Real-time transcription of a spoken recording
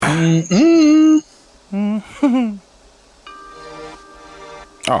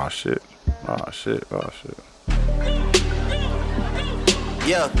Oh shit.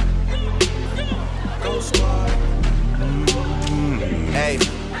 Yeah. Hey.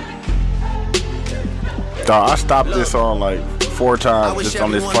 Dog, I stopped this on like 4 times just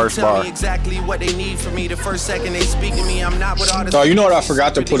on this first bar. Exactly what they need from me the first second they speak to me. I'm not with all this. Dog, you know what I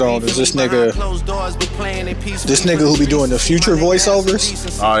forgot to put on is this nigga who be doing the future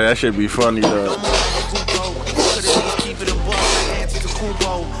voiceovers. Oh, that should be funny though.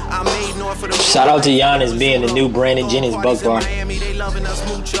 Shout out to Giannis being the new Brandon Jennings Buck bar.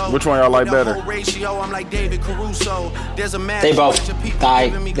 Which one y'all like better? They both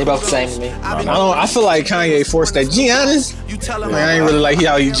the same to me. I feel like Kanye forced that Giannis. Man, I ain't really like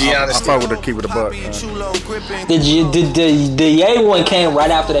how you Giannis. I fuck with the keep it a buck. The Ye one came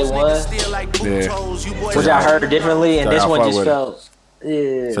right after they won. Yeah. Which I heard differently, and this one just felt.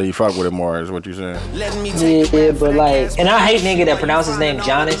 Yeah. So you fuck with it more, is what you saying? Yeah, but like, and I hate nigga that pronounce his name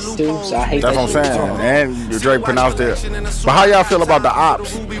Giannis too. So I hate. That's what I'm saying. And Drake pronounced it. But how y'all feel about the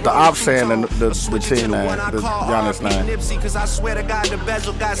ops? The ops saying the team name, the Giannis name.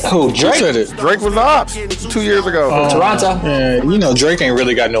 Who? Drake said it. Drake was the ops 2 years ago. Toronto. Yeah, you know Drake ain't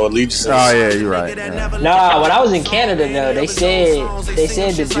really got no allegiance. Oh yeah, you're right. Yeah. Nah, when I was in Canada though, they said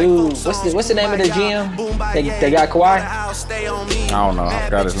the dude. What's the name of the GM? They got Kawhi. I don't know. I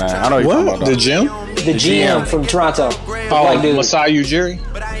forgot his name. I know you're talking about the gym. The GM from Toronto. Oh, Masai Ujiri.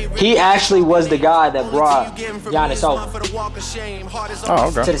 He actually was the guy that brought Giannis over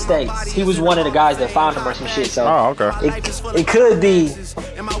to the States. He was one of the guys that found him or some shit. So it could be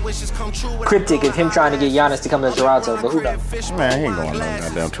cryptic of him trying to get Giannis to come to Toronto, but who knows? Man, he ain't going no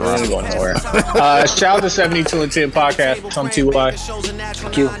goddamn Toronto. He ain't going nowhere. Shout out to 72 and 10 podcast. I'm TY.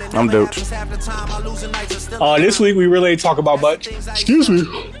 Q. I'm Dooch. This week we really talk about much. Excuse me.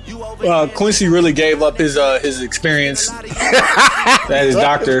 Quincy really gave up his experience at his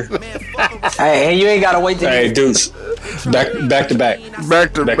doctor. Hey, you ain't gotta wait till. Hey, dudes, back to back.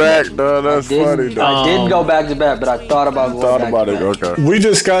 Back to back, dog. That's funny, dog. I didn't go back to back, but I thought about going back to back. Okay. We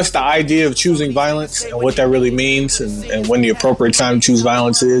discussed the idea of choosing violence and what that really means, and when the appropriate time to choose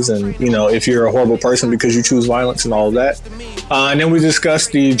violence is, and if you're a horrible person because you choose violence and all of that. And then we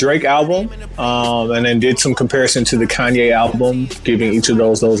discussed the Drake album, and then did some comparison to the Kanye album, giving each of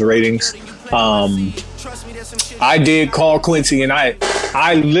those ratings. I did call Quincy, and I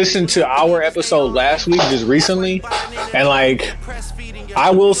listened to our episode last week just recently, and like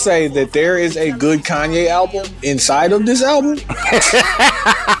I will say that there is a good Kanye album inside of this album.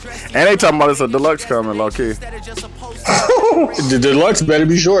 And they talking about it's a deluxe coming, low key. The deluxe better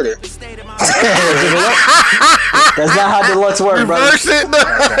be shorter. That's not how deluxe works, bro. Reverse it.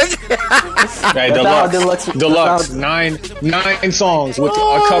 Hey, deluxe. Nine songs with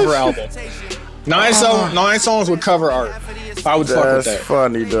a cover album. Nine songs with cover art. I would fuck with that. That's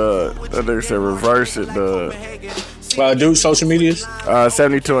funny, dog. That nigga said reverse it, dog. Dude, social medias?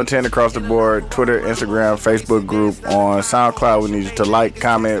 72 and 10 across the board. Twitter, Instagram, Facebook group. On SoundCloud, we need you to like,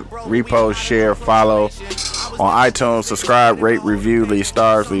 comment, repost, share, follow. On iTunes, subscribe, rate, review, leave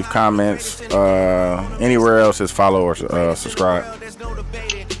stars, leave comments. Anywhere else is follow or subscribe.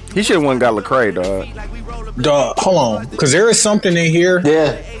 He should have went and got Lecrae, dog. Dog, hold on. Because there is something in here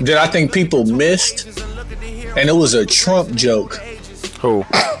that I think people missed. And it was a Trump joke. Who?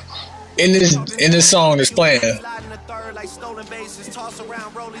 In this song that's playing.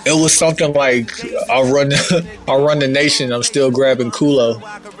 It was something like I'll run the nation, I'm still grabbing Kulo.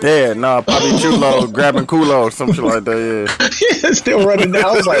 Yeah, no, probably Chulo grabbing Kulo, some shit like that, yeah. Still running down.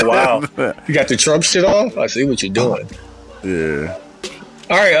 I was like, wow. You got the Trump shit off? I see what you're doing. Yeah.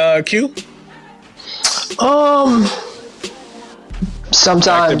 Alright, Q?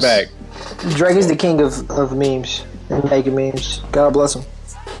 Sometimes back. Drake is the king of memes and making memes. God bless him.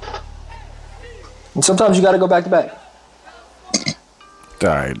 And sometimes you gotta go back to back.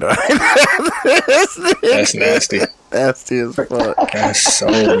 Die. That's nasty. Nasty as fuck. That's so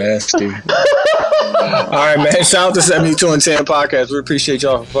nasty. Alright, man. Shout out to 72 and 10 podcast. We appreciate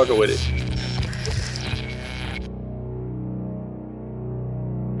y'all for fucking with it.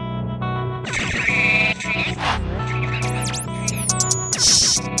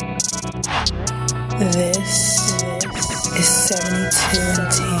 This is 72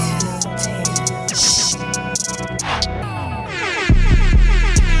 and 10.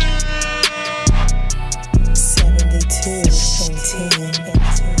 72 and 10.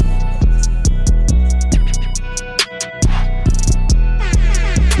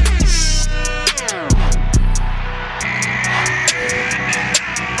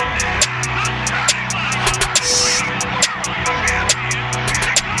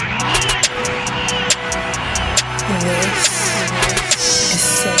 is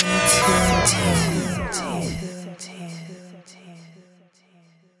 72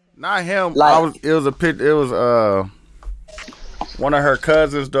 Not him. It was a picture. It was one of her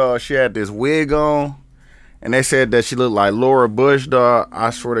cousins, dog. She had this wig on, and they said that she looked like Laura Bush, dog.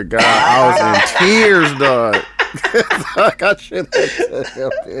 I swear to God, I was in tears, dog.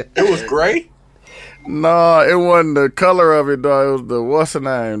 It was gray. No, it wasn't the color of it, dog. It was the what's her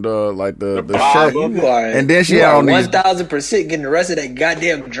name, dog? Like the shape. And then she had on 1,000% getting the rest of that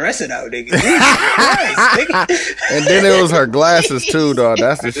goddamn dressing out, nigga. And then it was her glasses too, dog.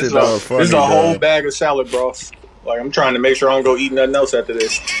 That's the shit that was funny. This is a whole bag of salad, bro. Like I'm trying to make sure I don't go eat nothing else after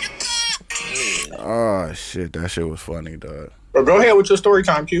this. Oh shit, that shit was funny, dog. Bro, go ahead with your story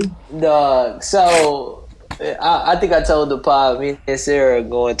time, Q. Dog. So I think I told the pod, me and Sarah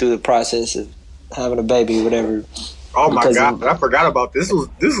going through the process of having a baby, whatever. Oh my God, I forgot about this.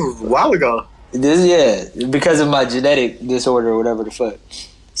 This was a while ago. Because of my genetic disorder or whatever the fuck.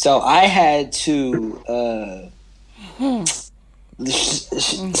 So I had to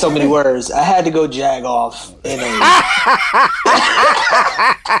so many words. I had to go jag off in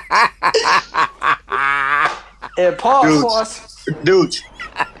a pause. Dude,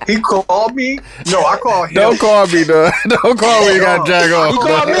 he called me. No, I called him. Don't call me, dog. Don't call me. You got jag off. He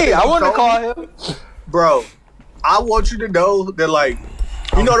called me. I want to call him. Bro, I want you to know that, like,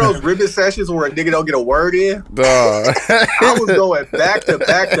 you know those ribbon sessions where a nigga don't get a word in? Dog. I was going back to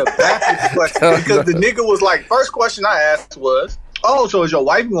back to back with questions because the nigga was like, first question I asked was, oh, so is your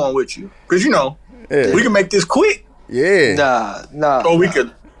wife going with you? Because, you know, we can make this quick. Yeah. Nah. Or we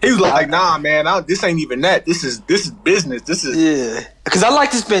could. He was like, nah, man, this ain't even that. This is business. This is. Yeah. Because I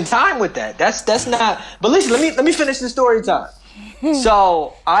like to spend time with that. That's not. But listen, let me finish the story time.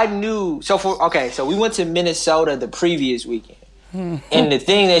 So I knew. So we went to Minnesota the previous weekend, and the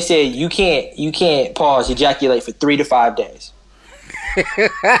thing they said you can't ejaculate for 3 to 5 days.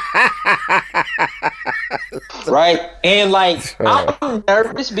 Right? And like I'm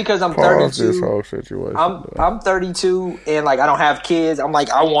nervous because I'm 32. This whole situation. I'm 32 and like I don't have kids. I'm like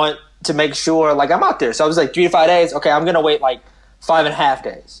I want to make sure like I'm out there. So I was like 3 to 5 days. Okay, I'm gonna wait like 5.5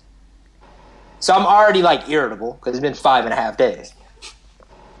 days. So I'm already like irritable because it's been 5.5 days.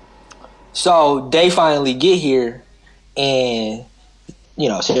 So they finally get here and you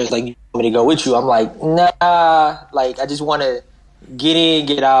know, Sarah's like, you want me to go with you? I'm like, nah, like I just want to get in,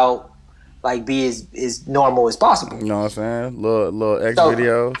 get out, like be as normal as possible. You know what I'm saying? Little X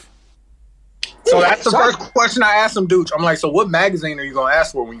videos. So that's the first question I asked him, dude. I'm like, so what magazine are you gonna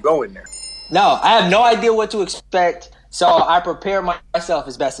ask for when you go in there? No, I have no idea what to expect. So I prepare myself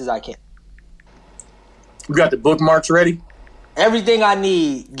as best as I can. You got the bookmarks ready? Everything I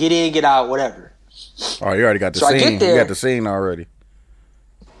need, get in, get out, whatever. Oh, you already got the scene. I get there, you got the scene already.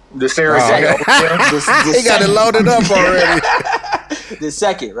 The Sarah He got it loaded up already. The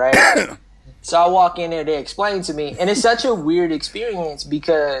second, right? So I walk in there, they explain to me, and it's such a weird experience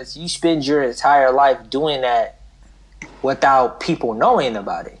because you spend your entire life doing that without people knowing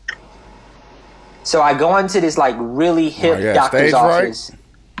about it. So I go into this like really hip doctor's office.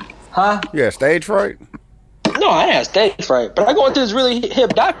 Fright? Huh? Yeah, stage fright? No, I didn't have stage fright, but I go into this really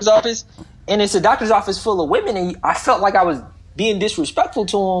hip doctor's office, and it's a doctor's office full of women, and I felt like I was being disrespectful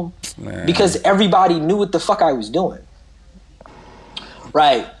to them because everybody knew what the fuck I was doing.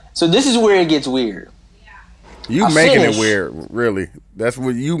 Right. So this is where it gets weird. You making it weird, really. This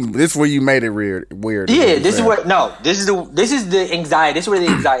is where you made it weird. Yeah, this is the anxiety. This is where the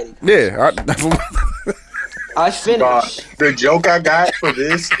anxiety comes. Yeah. I finished. The joke I got for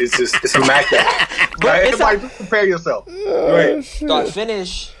this is just it's immaculate. But everybody just prepare yourself. Right. So I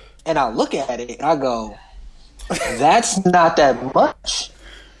finish and I look at it and I go, that's not that much.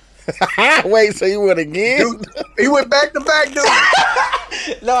 Wait, so you went again? Dude, he went back to back, dude.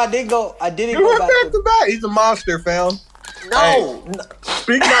 No, I didn't go. I didn't go back to back. He's a monster, fam. No. Hey,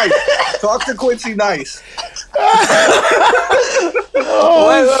 speak nice. Talk to Quincy nice. Wait.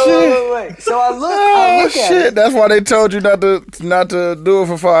 So I look at it. That's why they told you not to do it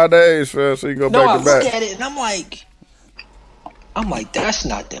for 5 days, fam, so you go back to back. I look at it and I'm like, that's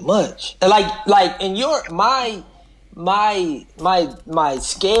not that much. And like in your my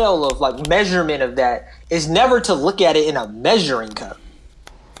scale of like measurement of that is never to look at it in a measuring cup.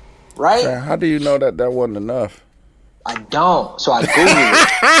 Right? Man, how do you know that wasn't enough? I don't. So I Googled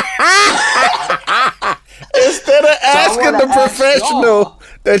it. Instead of asking the professional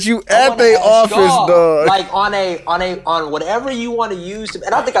that you at their office, dog. Like on whatever you want to use.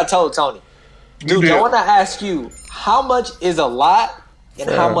 And I think I told Tony, dude, I want to ask you, how much is a lot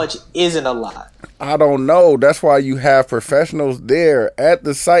and how much isn't a lot? I don't know. That's why you have professionals there at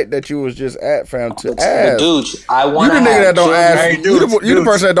the site that you was just at, fam, to ask. Dude, I want you the nigga that don't ask. You the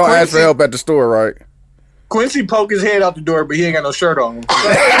person that don't ask for help at the store, right? Quincy poked his head out the door, but he ain't got no shirt on. Is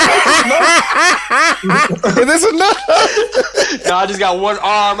this enough? No, I just got one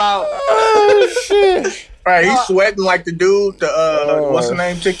arm out. Oh shit! All right, he's sweating like the dude. What's the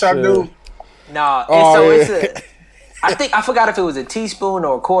name? TikTok dude. Nah, I think I forgot if it was a teaspoon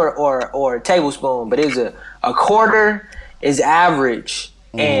or a quarter or a tablespoon, but it was a quarter is average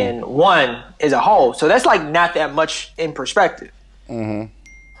and one is a whole. So that's like not that much in perspective. Mm-hmm.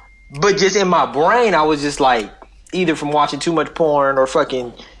 But just in my brain, I was just like, either from watching too much porn or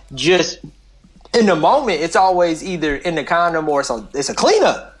fucking just in the moment, it's always either in the condom or it's a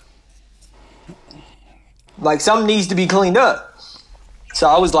cleanup. Like something needs to be cleaned up. So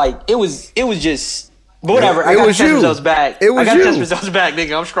I was like, it was just whatever. I got the test results back. I got the test results back,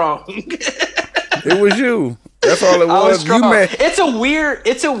 nigga. I'm strong. It was you. That's all it was. It's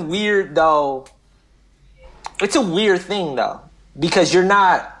a weird though. It's a weird thing though, because you're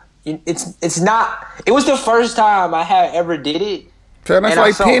not. It's not. It was the first time I had ever did it. Fam, that's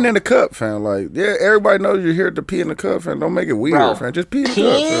like peeing in the cup, fam. Like, yeah, everybody knows you're here to pee in the cup, fam. Don't make it weird, fam. Just pee in the cup.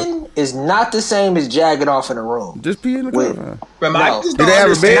 Peeing is not the same as jagging off in a room. Just pee in the cup, fam. No, do they have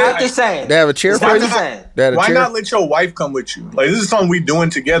a bed? It's not the same. They have a chair for you? Why not let your wife come with you? Like, this is something we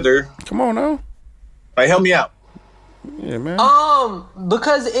doing together. Come on now. Like, help me out. Yeah, man.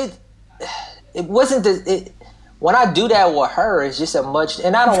 Because it wasn't the. When I do that with her, it's just a much,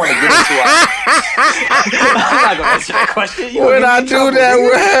 and I don't want to get into it. I'm not gonna answer that question. When I do that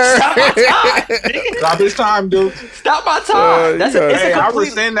with her, stop his time, dude. Stop my time. I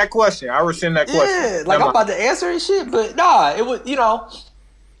rescind that question. Yeah, like I'm about to answer and shit, but nah, it was,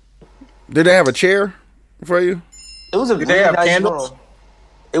 Did they have a chair for you? It was a really nice room.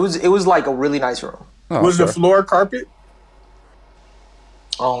 It was like a really nice room. Oh, was the floor carpet?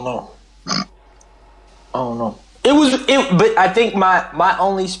 I don't know. But I think my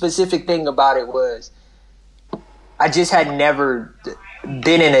only specific thing about it was I just had never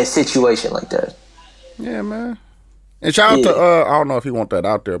been in a situation like that. Yeah, man. And shout out to I don't know if he want that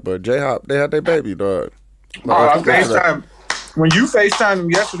out there, but J-Hop, they had their baby, dog. FaceTime. When you FaceTimed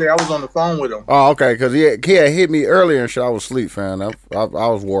him yesterday, I was on the phone with him. Oh, okay, because he had hit me earlier and shit. I was asleep, fam. I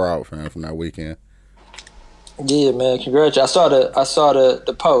was wore out, fam, from that weekend. Yeah, man. Congrats. I saw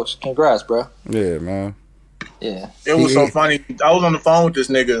the post. Congrats, bro. Yeah, man. Yeah. It was so funny. I was on the phone with this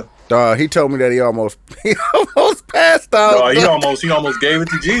nigga. He told me that he almost passed out. He almost gave it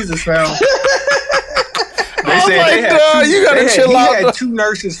to Jesus, fam. They said you gotta chill out. He had 2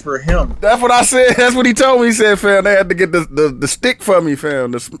 nurses for him. That's what I said. That's what he told me. He said, fam, they had to get the stick for me,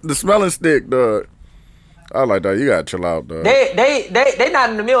 fam. The smelling stick, dog. I was like, dog, you gotta chill out, dog. They not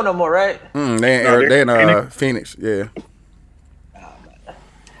in the mill no more, right? They in Phoenix, yeah.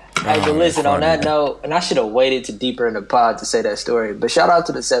 Hey, but listen, on that note, and I should have waited to deeper in the pod to say that story, but shout out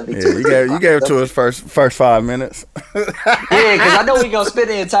to the 72. Yeah, you gave it to us first 5 minutes. Yeah, because I know we going to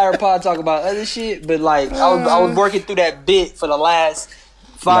spend the entire pod talking about other shit, but like, I was working through that bit for the last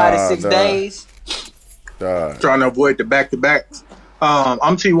 5 to 6 days. Trying to avoid the back-to-backs.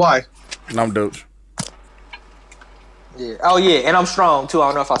 I'm T.Y. And I'm Dooch. Yeah. Oh yeah, and I'm strong too. I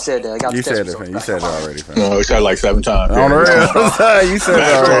don't know if I said that. You said it, fam. You said it already, fam. No, you said it like 7 times. On the real, you said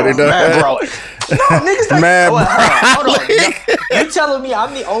it already. No, niggas hold on. You telling me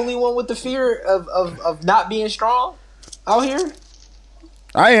I'm the only one with the fear of not being strong out here?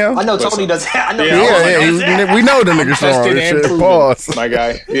 I am. I know Tony does that. I know. Yeah. We know the nigga strong. Pause, my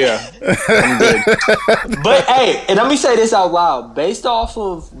guy. Yeah, I'm good. But hey, and let me say this out loud. Based off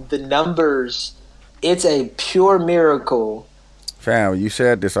of the numbers, it's a pure miracle. Fam, you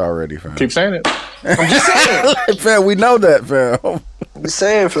said this already, fam. Keep saying it. I'm just saying. Fam, we know that, fam. I'm just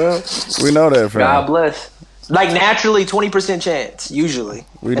saying, fam. We know that, fam. God bless. Like naturally, 20% chance, usually.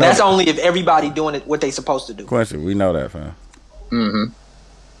 And that's only if everybody doing it what they supposed to do. Quincy, we know that, fam. Mm-hmm.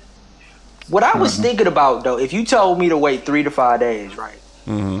 What I was thinking about, though, if you told me to wait 3 to 5 days, right?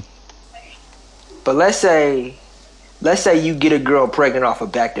 Mm-hmm. But let's say you get a girl pregnant off a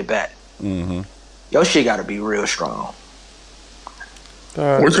back-to-back. Mm-hmm. Your shit got to be real strong.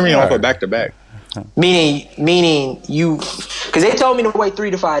 What you mean off a back-to-back? Meaning you, because they told me to wait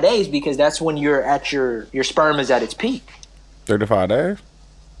 3 to 5 days because that's when you're at your sperm is at its peak. 3 to 5 days?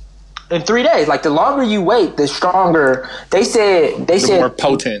 In 3 days, like the longer you wait, the stronger. They said the more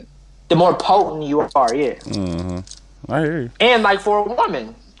potent. The more potent you are, yeah. Mm-hmm. I hear you. And like for a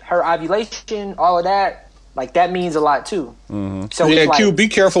woman, her ovulation, all of that, Like that means a lot too. Mm-hmm. So yeah, like, Q, be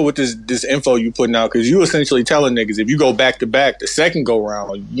careful with this info you putting out because you essentially telling niggas if you go back to back the second go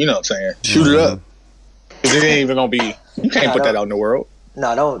round, you know what I'm saying, shoot it up. Because it ain't even gonna be. You can't put that out in the world.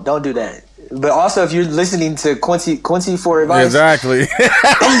 No, don't do that. But also, if you're listening to Quincy for advice, exactly.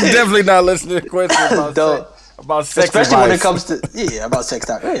 I'm definitely not listening to Quincy about sex especially advice. When it comes to about sex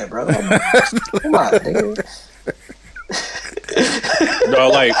talk. Yeah, bro. Come on, nigga. No,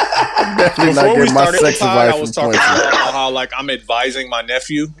 like before we started the pod, I was talking about how like I'm advising my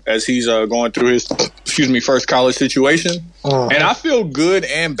nephew as he's going through his first college situation, and I feel good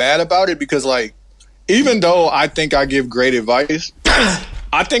and bad about it because like even though I think I give great advice,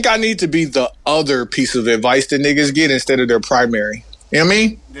 I think I need to be the other piece of advice that niggas get instead of their primary. You know what I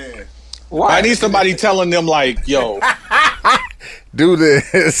mean? Yeah. Why? I need somebody telling them like, yo. Do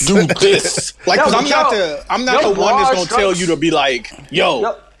this. Like, cause I'm not the one that's gonna tell you to be like,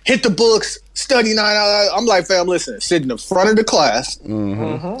 yo, hit the books, study 9 hours. I'm like, fam, listen, sit in the front of the class,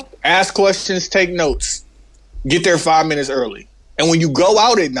 ask questions, take notes, get there 5 minutes early. And when you go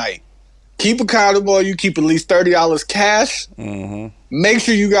out at night, keep accountable. You keep at least $30 cash. Make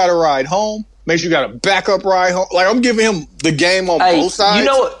sure you got a ride home. Make sure you got a backup ride home. Like, I'm giving him the game on both sides. You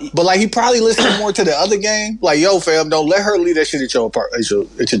know, but, like, he probably listening more to the other game. Like, yo, fam, don't let her leave that shit at your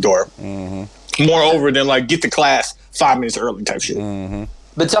door. Moreover than, like, get to class 5 minutes early type shit.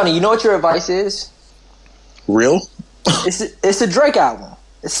 But, Tony, you know what your advice is? Real? It's a Drake album.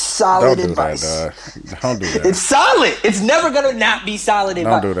 It's solid advice. Don't do that. It's solid. It's never going to not be solid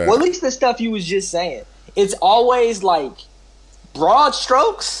advice. Don't do that. Well, at least the stuff you was just saying. It's always, like, broad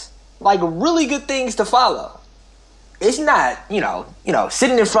strokes. Like really good things to follow. It's not, you know,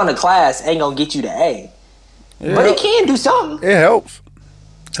 sitting in front of class ain't gonna get you to A, but it can do something. It helps.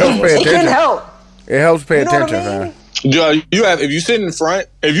 It can help. It helps pay attention, man. If you sit in front,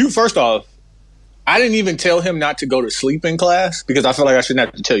 first off, I didn't even tell him not to go to sleep in class because I feel like I shouldn't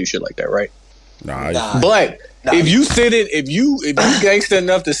have to tell you shit like that, right? But if you gangster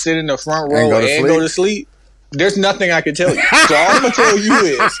enough to sit in the front row and go to sleep. There's nothing I can tell you. So all I'm gonna tell you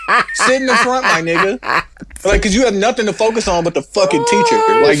is sit in the front, my nigga. Like, cause you have nothing to focus on but the fucking teacher.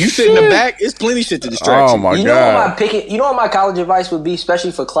 Like, you sit in the back, it's plenty shit to distract you. Oh my god! You know what my college advice would be,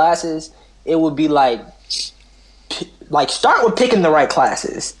 especially for classes? It would be like start with picking the right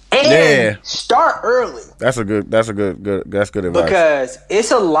classes and start early. That's good advice. Because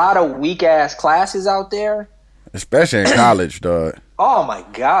it's a lot of weak ass classes out there, especially in college, dog. Oh my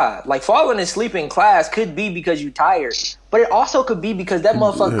god! Like falling asleep in class could be because you're tired, but it also could be because that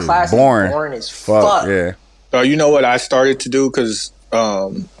motherfucking class is boring as fuck. Yeah. You know what I started to do because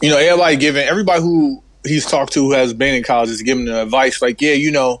everybody who he's talked to who has been in college is giving them advice like,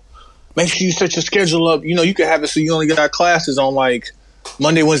 make sure you set your schedule up. You can have it so you only got classes on like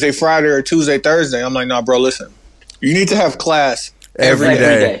Monday, Wednesday, Friday, or Tuesday, Thursday. I'm like, nah, bro, listen, you need to have class every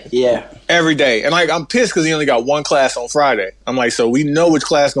day. Yeah. Every day. And like I'm pissed because he only got one class on Friday. I'm like, so we know which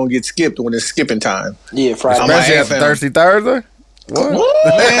class gonna get skipped when it's skipping time. Yeah, Friday. Especially after Thirsty Thursday?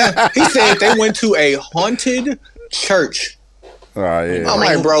 What? Man, he said they went to a haunted church. Oh, yeah. I'm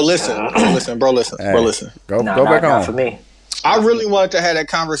like, bro, listen. Hey, Go back home. For me. I really wanted to have that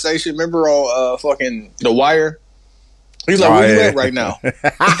conversation. Remember on fucking The Wire? He's like, where you at right now?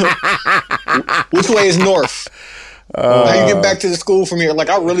 Which way is north? How you get back to the school from here? Like,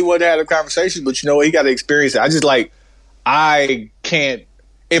 I really wanted to have a conversation, but he got to experience it. I can't.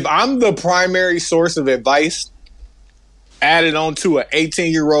 If I'm the primary source of advice added on to an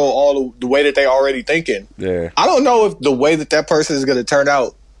 18-year-old all the way that they already thinking, I don't know if the way that person is going to turn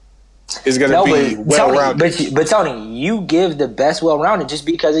out is going to be well-rounded. But Tony, you give the best well-rounded just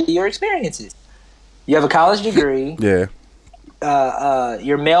because of your experiences. You have a college degree. Yeah.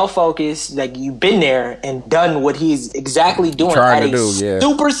 You're male focused, like you've been there and done what he's exactly doing at a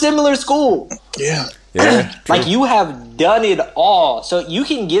super similar school. Yeah. Like you have done it all. So you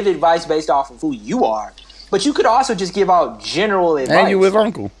can give advice based off of who you are, but you could also just give out general advice. And you his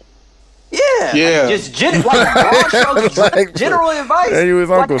uncle. Yeah. Like just broad strokes, general advice. And you his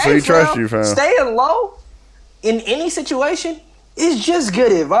uncle, so he trusts you, fam. Staying low in any situation is just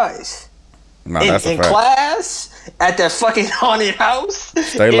good advice. No, that's a fact. In class, at that fucking haunted house,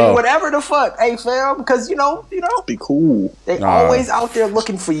 stay low. Whatever the fuck, hey fam, because be cool. They always out there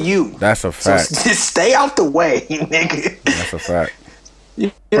looking for you. That's a fact. So just stay out the way, nigga. That's a fact.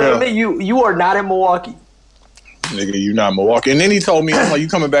 You know what I mean? You are not in Milwaukee, nigga. You not in Milwaukee. And then he told me, I'm like, you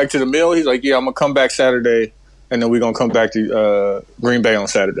coming back to the mill? He's like, yeah, I'm gonna come back Saturday, and then we're gonna come back to Green Bay on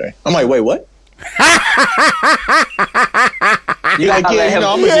Saturday. I'm like, wait, what? You like, yeah,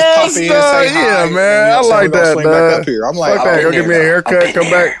 I'm gonna just pop in and say hi. Yeah, man, I like that, swing back up here. I'm like, fuck that. Go give me a haircut, come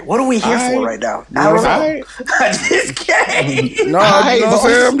back. What are we here for right now? I don't know. I just came. No, you know what I'm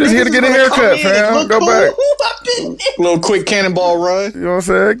saying? I'm just here to get a haircut, fam. Go back. Little quick cannonball run. You know what I'm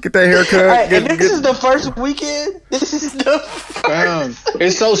saying? Get that haircut. And this is the first weekend? This is the fam.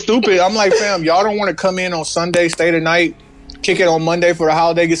 It's so stupid. I'm like, fam, y'all don't want to come in on Sunday, stay the night, kick it on Monday for the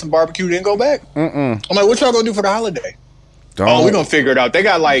holiday, get some barbecue, then go back? I'm like, what y'all gonna do for the holiday? We're gonna figure it out. They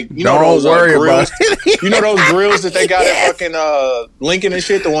got like, you know, those grills. You know those grills that they got at fucking Lincoln and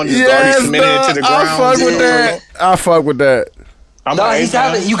shit? The ones that's already cemented into the ground. I fuck with that.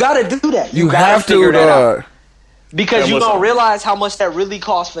 You gotta do that. You have to figure that out. Because you don't realize how much that really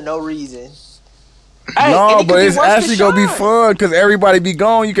costs for no reason. Hey, no, but it's actually gonna be fun because everybody be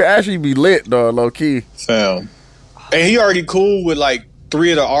gone. You can actually be lit, though, low key. Fam. And he already cool with like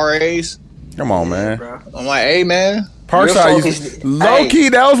 3 of the RAs. Come on, man. Bro. I'm like, hey, man. Parkside low key,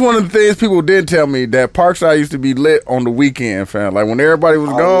 that was one of the things people did tell me, that Parkside used to be lit on the weekend, fam. Like when everybody was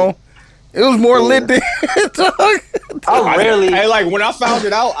gone, it was more lit than Hey, like when I found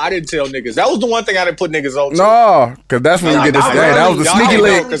it out, I didn't tell niggas. That was the one thing I didn't put niggas on. No, because that's when you get this. That was the sneaky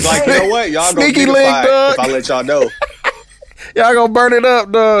link. Because like, you know what, y'all sneaky link, dog. If I let y'all know, y'all gonna burn it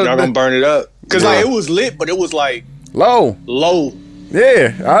up, dog. Y'all gonna burn it up. Because like it was lit, but it was like low.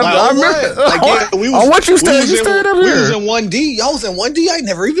 Yeah, I remember. Like, yeah, we was, what you stayed up here? We was in 1D. Y'all was in 1D. I ain't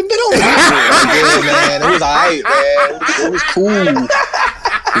never even been over here. Yeah, man. It was alright, man. It was cool.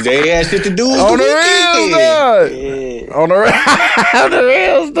 They had shit to do on the rails, dog. On the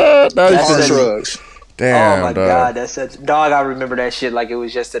rails, dog. That's drugs. Damn. Oh my god, that's such dog. I remember that shit like it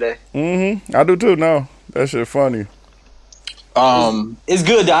was yesterday. I do too. No, that shit funny. It's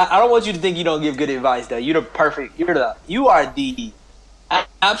good. I don't want you to think you don't give good advice. Though you're the perfect. You are the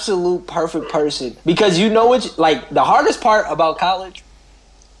absolute perfect person because you know what. Like the hardest part about college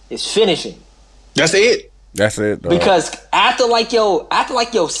is finishing. That's it. Dog. Because after your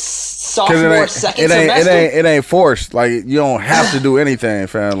sophomore second semester, it ain't forced. Like you don't have to do anything,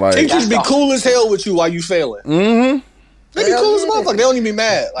 fam. Like they just be cool as hell with you while you failing. They be cool as motherfucker. They don't even be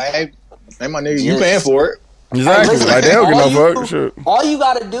mad. Like hey my nigga, you paying for it. Exactly. Like they don't get no fuck shit. All you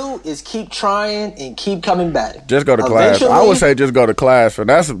gotta do is keep trying and keep coming back. Just go to class. I would say just go to class, and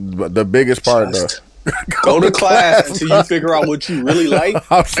that's the biggest part though. Go to class until you figure out what you really like.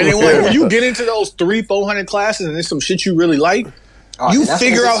 And then when you get into those 300-400 classes and there's some shit you really like, you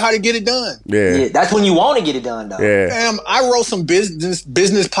figure out how to get it done. Yeah, that's when you want to get it done, though. Yeah. I wrote some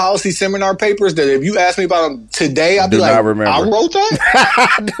business policy seminar papers that if you ask me about them today, I'd be like, I wrote that?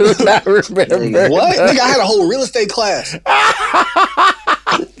 I do not remember. What? Nigga, I had a whole real estate class.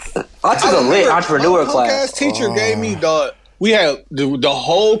 I took a lit entrepreneur class. Teacher gave me we had the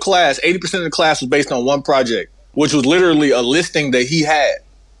whole class, 80% of the class was based on one project, which was literally a listing that he had.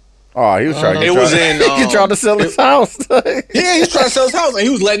 Oh, he was trying to get y'all to sell his house. Yeah, he was trying to sell his house, and he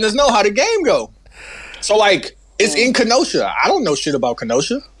was letting us know how the game go. So, like, it's in Kenosha. I don't know shit about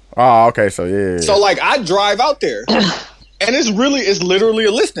Kenosha. Oh, okay, so yeah. So, like, I drive out there, and it's literally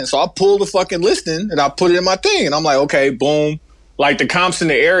a listing. So I pull the fucking listing, and I put it in my thing, and I'm like, okay, boom. Like, the comps in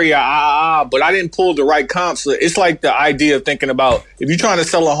the area, but I didn't pull the right comps. So it's like the idea of thinking about, if you're trying to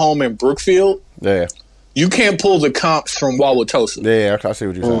sell a home in Brookfield, you can't pull the comps from Wauwatosa. Yeah, I see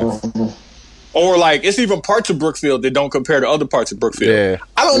what you're saying. Or like, it's even parts of Brookfield that don't compare to other parts of Brookfield. Yeah.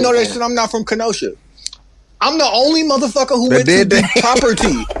 I don't know that shit. I'm not from Kenosha. I'm the only motherfucker who went to the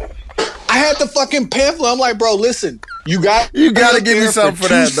property. I had the fucking pamphlet. I'm like, bro, listen, you got to give me something for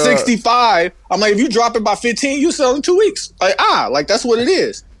that, dog. $265. I'm like, if you drop it by 15, you sell in 2 weeks. Like that's what it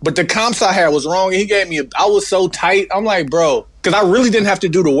is. But the comps I had was wrong, and he gave me I was so tight. I'm like, bro, because I really didn't have to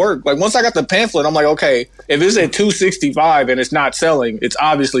do the work. Like once I got the pamphlet, I'm like, okay, if it's at 265 and it's not selling, it's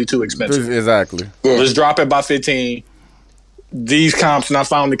obviously too expensive. Exactly. Let's drop it by 15. These comps, and I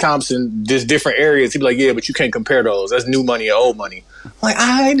found the comps in this different areas. He'd be like, yeah, but you can't compare those. That's new money or old money. I'm like,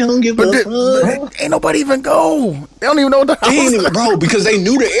 I don't give a fuck. Ain't nobody even go. They don't even know the house. Bro, because they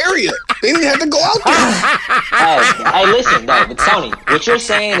knew the area. They didn't have to go out there. Hey, listen, though, but Tony, what you're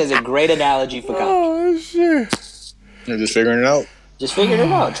saying is a great analogy for college. Oh, shit. You're just figuring it out. Just figuring it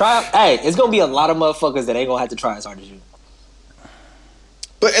out. Try. Hey, it's going to be a lot of motherfuckers that ain't going to have to try as hard as you.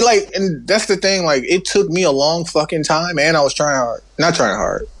 But and that's the thing, like, it took me a long fucking time, and I was trying hard. Not trying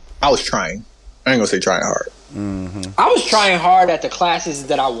hard. I was trying. I ain't gonna say trying hard. Mm-hmm. I was trying hard at the classes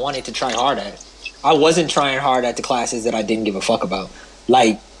that I wanted to try hard at. I wasn't trying hard at the classes that I didn't give a fuck about.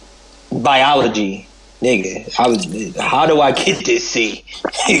 Like, biology. Nigga, how do I get this C?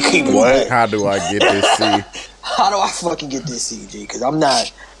 What? How do I get this C? how do I fucking get this CG? Because I'm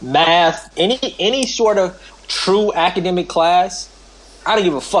not math, any sort of true academic class, I don't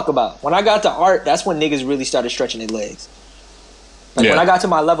give a fuck about. When I got to art, that's when niggas really started stretching their legs. Like when I got to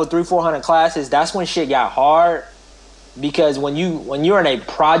my level 300-400 classes, that's when shit got hard. Because when you're in a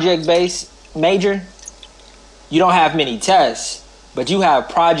project-based major, you don't have many tests, but you have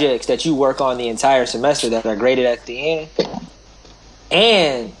projects that you work on the entire semester that are graded at the end.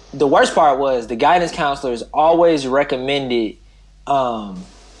 And the worst part was the guidance counselors always recommended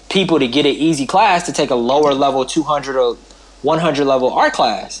people to get an easy class to take a lower level 200 or 100 level art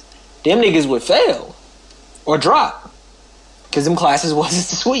class. Them niggas would fail or drop because them classes wasn't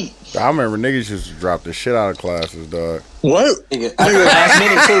sweet. I remember niggas used to drop the shit out of classes, dog. What? Nigga, last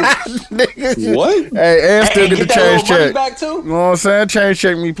minute too. Niggas, what? Hey, and still get the change check. Back too? You know what I'm saying? Change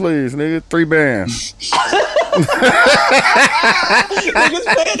check me, please, nigga. 3 bands. Niggas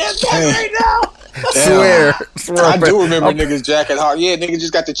paying that back right now. Swear. I do remember niggas jacking hard. Yeah, nigga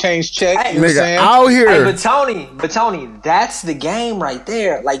just got the change check. Hey, you know what I'm saying? Out here. Hey, but Tony, that's the game right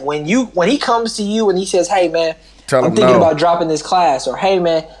there. Like when he comes to you and he says, "Hey man, I'm thinking about dropping this class," or "Hey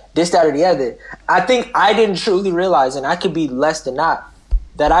man, this, that, or the other." I think I didn't truly realize, and I could be less than not,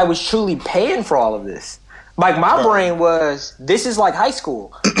 that I was truly paying for all of this. Like my brain was, this is like high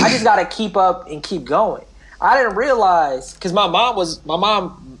school. I just got to keep up and keep going. I didn't realize, because my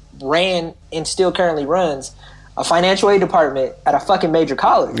mom ran and still currently runs a financial aid department at a fucking major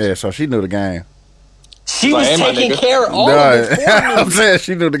college. Yeah, so she knew the game. She was taking care of all of it for me. I'm saying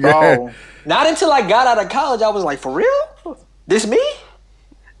she knew the game. Not until I got out of college, I was like, for real? This me?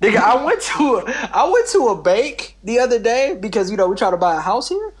 Nigga, I went to a bank the other day because, we tried to buy a house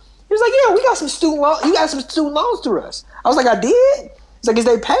here. He was like, yeah, we got some student loans. You got some student loans through us. I was like, I did? He's like, is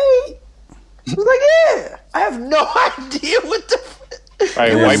they paid? He was like, yeah. I have no idea what the...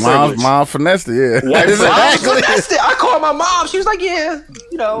 Right, white mom finessed it, yeah. Finessed it. I called my mom. She was like, yeah,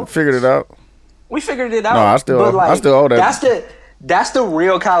 Figured it out. We figured it out. No, I still owe that. That's the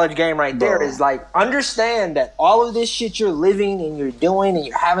real college game right there. Is like, understand that all of this shit you're living and you're doing and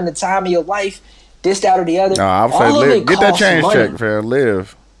you're having the time of your life, this, that, or the other. No, I would say live. Get that change check, fam.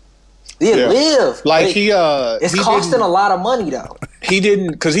 Live. Yeah, live. Like it's costing a lot of money though. He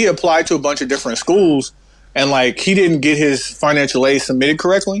didn't, because he applied to a bunch of different schools, and like he didn't get his financial aid submitted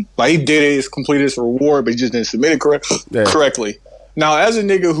correctly. Like he did it, completed his reward, but he just didn't submit it correctly. Now, as a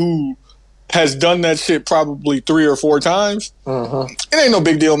nigga who has done that shit probably 3 or 4 times, it ain't no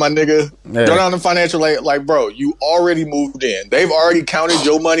big deal, my nigga. Yeah. Done on the financial aid, like, bro, you already moved in. They've already counted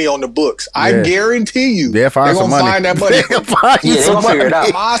your money on the books. Yeah. I guarantee you, they're gonna find that money. They're gonna figure it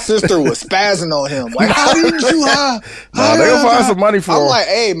out. My sister was spazzing on him. Like, how didn't you? They're gonna find some money for him.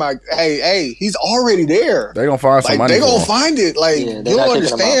 I'm like, hey, he's already there. They're gonna find some money. They're gonna find it. Like, you don't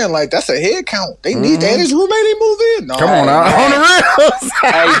understand. Like, that's a head count. They need that. His roommate ain't move in. No, come on now, on the real.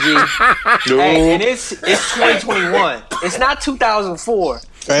 Hey, G. Hey, and it's 2021. It's not 2004.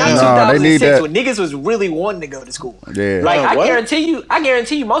 It's not 2006 when niggas was really wanting to go to school. Yeah. Like I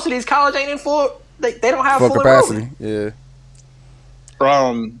guarantee you, most of these college ain't in full. They don't have full capacity. Yeah.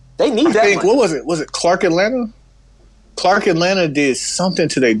 They need that. I think what was it? Was it Clark Atlanta? Clark Atlanta did something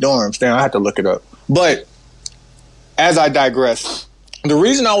to their dorms. Damn, I have to look it up. But as I digress, the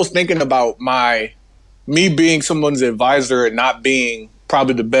reason I was thinking about me being someone's advisor and not being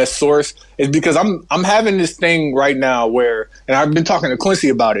probably the best source is because I'm having this thing right now where, and I've been talking to Quincy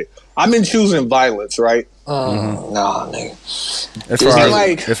about it. I've been choosing violence, right? Nah, nigga. This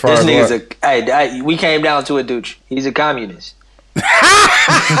nigga's we came down to it, dude. He's a communist.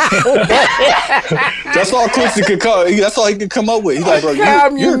 That's all Quincy could come. That's all he could come up with. He's like, bro, you're a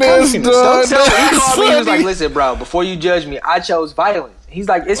communist. He called me. He was like, listen, bro, before you judge me, I chose violence. He's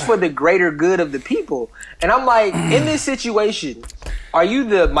like, it's for the greater good of the people. And I'm like, in this situation, are you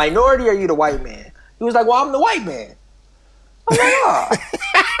the minority or are you the white man? He was like, well, I'm the white man. I'm like,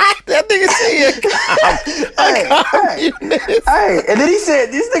 that nigga said, hey. And then he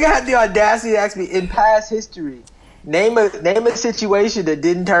said, this nigga had the audacity to ask me, in past history, name a situation that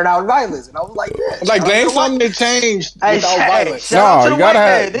didn't turn out violence. And I was like, yeah. Like, name something that changed without violence. No, you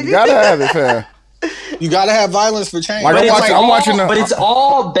gotta have it, fam. You gotta have violence for change. Like, but it's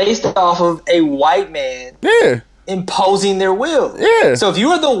all based off of a white man imposing their will. Yeah. So if you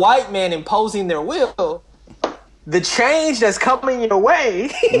are the white man imposing their will, the change that's coming your way.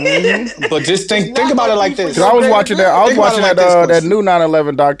 But just think about it like this. I was watching that new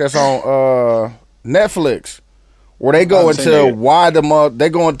 9/11 doc that's on Netflix, where they go into the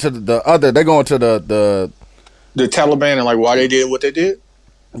Taliban and like why they did what they did.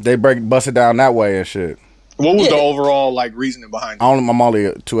 They bust it down that way and shit. What was the overall like reasoning behind it? I'm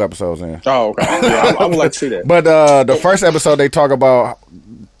only 2 episodes in. Oh, okay. Yeah, I would like to see that. But the first episode they talk about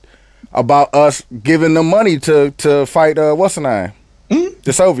us giving them money to fight what's the name? Mm-hmm.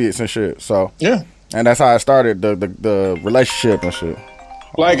 The Soviets and shit. So yeah, and that's how it started the relationship and shit.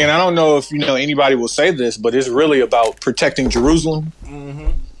 Like, and I don't know if anybody will say this, but it's really about protecting Jerusalem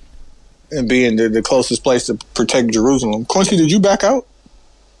and being the closest place to protect Jerusalem. Quincy, did you back out?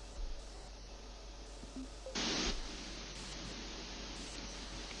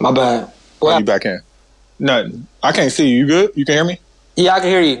 My bad. Well, you back in? Nothing. I can't see you. You good? You can hear me? Yeah, I can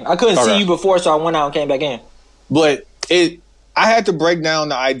hear you. I couldn't see you before, so I went out and came back in. But I had to break down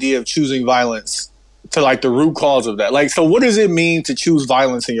the idea of choosing violence to like the root cause of that. Like, so what does it mean to choose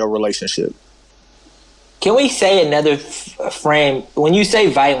violence in your relationship? Can we say another frame? When you say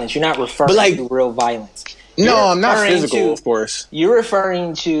violence, you're not referring to real violence. No, I'm not physical, of course. You're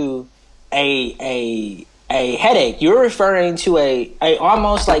referring to a headache. You're referring to a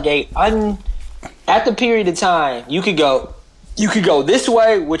almost like at the period of time you could go this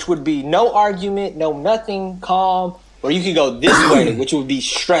way, which would be no argument, no nothing, calm, or you could go this way, which would be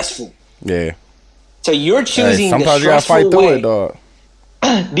stressful. Yeah. So you're choosing sometimes the stressful you gotta fight through way it, dog.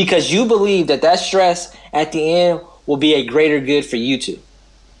 because you believe that stress at the end will be a greater good for you two.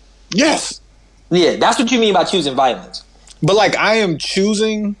 Yes. Yeah, that's what you mean by choosing violence. But like I am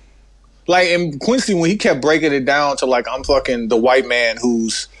choosing. Like, and Quincy, when he kept breaking it down to like, I'm fucking the white man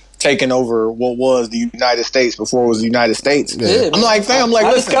who's taken over what was the United States before it was the United States. Yeah. I'm like, fam,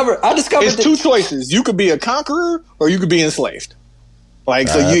 I discovered it's 2 choices. You could be a conqueror or you could be enslaved. Like,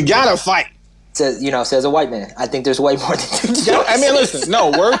 so you gotta fight. Says a white man. I think there's way more than 2 choices. I mean, listen,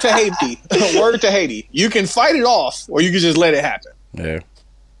 no, word to Haiti. Word to Haiti. You can fight it off or you can just let it happen. Yeah.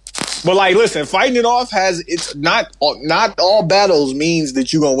 But like, listen, fighting it off it's not all battles means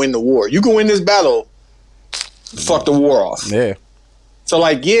that you're gonna win the war. You can win this battle, fuck the war off. Yeah. So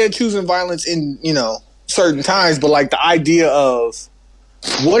like, yeah, choosing violence in certain times, but like the idea of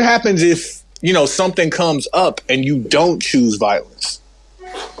what happens if something comes up and you don't choose violence.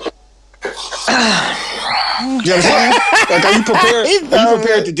 You know what I'm saying? Like, are you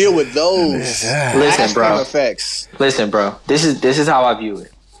prepared to deal with those? Listen, bro. Effects? Listen, bro. This is how I view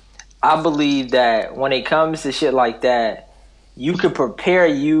it. I believe that when it comes to shit like that, you could prepare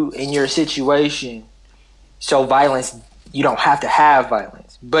you in your situation so you don't have to have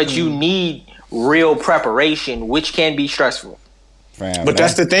violence. But you need real preparation, which can be stressful. But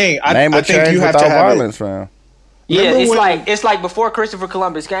that's the thing. I think you have to have violence, fam. Yeah, it's like before Christopher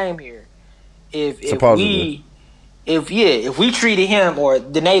Columbus came here. If we treated him or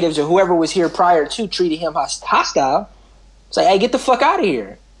the natives or whoever was here prior to treated him hostile, it's like, hey, get the fuck out of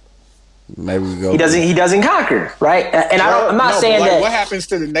here. Maybe we go. He doesn't conquer, right? And I'm not saying that. What happens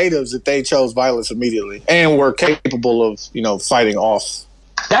to the natives if they chose violence immediately and were capable of, fighting off?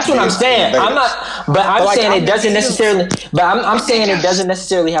 That's what I'm saying. I'm saying it doesn't necessarily. But I'm saying it doesn't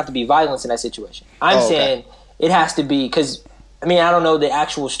necessarily have to be violence in that situation. I'm saying it has to be because I don't know the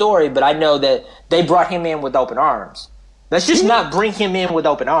actual story, but I know that they brought him in with open arms. Let's just not bring him in with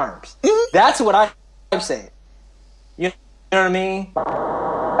open arms. That's what I'm saying. You know what I mean?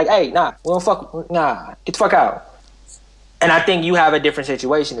 Like, hey, nah, we don't fuck. Nah, get the fuck out. And I think you have a different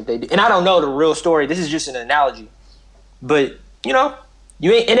situation if they do. And I don't know the real story. This is just an analogy. But it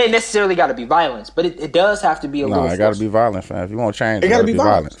ain't necessarily got to be violence, but it does have to be a little. No, it got to be violence, fam. If you want change, it got to be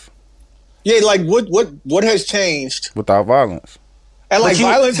violence. Yeah, like what has changed without violence? And like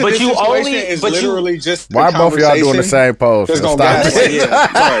violence in this situation is literally just why both of y'all doing the same pose? Stop.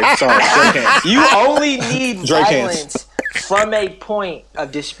 Sorry. You only need violence from a point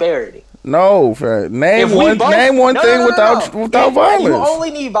of disparity. No, fam. Name one thing without violence. You only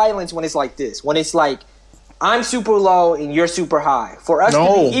need violence when it's like this. When it's like, I'm super low and you're super high. For us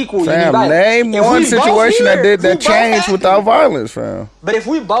to be equal, you need violence. Name one situation that changed without violence, fam. But if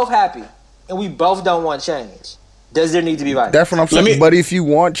we both happy and we both don't want change, does there need to be violence? That's what I'm saying. But if you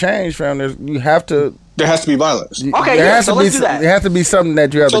want change, fam, there has to be violence. Okay, so let's do that. There has to be something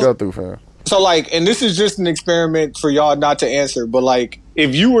that you have to go through, fam. So like, and this is just an experiment for y'all not to answer, but like,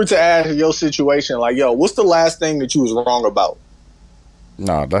 if you were to ask your situation, like, yo, what's the last thing that you was wrong about?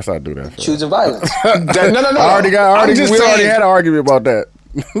 No, that's not do that. Choosing violence. No. We already had an argument about that.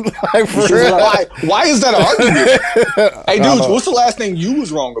 Like, for real. Why is that an argument? Hey, dudes, what's the last thing you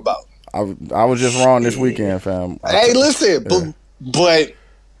was wrong about? I was just wrong this weekend, fam. Hey, listen, but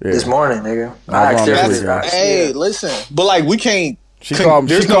this morning, nigga. Hey, listen, but like we can't. She called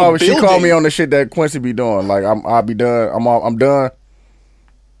me on the shit that Quincy be doing. Like I'll be done. I'm done.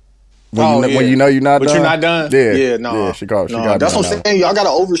 when you know you're not done. But you're not done? Yeah. No. Yeah, she got that's what I'm saying. Y'all got to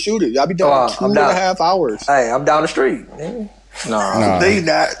overshoot it. Y'all be done in 2.5 hours. Hey, I'm down the street. No. They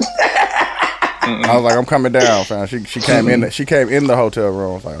not. I was like, I'm coming down, fam. She came in. She came in the hotel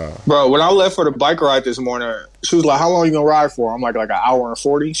room. I was like, Bro, when I left for the bike ride this morning, she was like, "How long you gonna ride for?" I'm like an hour and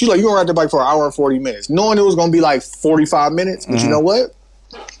 40. She's like, "You gonna ride the bike for an hour and 40 minutes?" Knowing it was gonna be like 45 minutes, but you know what?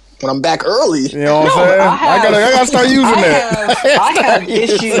 When I'm back early, you know what I'm saying? I gotta start using that.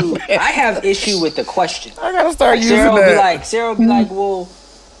 I have issue with the question. I gotta start using that. Sarah will be like, "Well,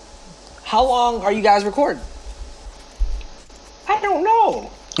 how long are you guys recording?" I don't know.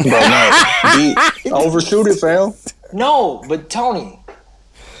 Bro, no. Overshoot it, fam. No, but Tony.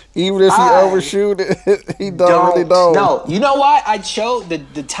 Even if he overshoot it, he don't really know. No, you know why I chose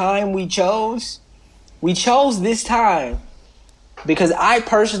the time we chose? We chose this time because I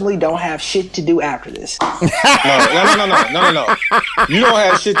personally don't have shit to do after this. No. You don't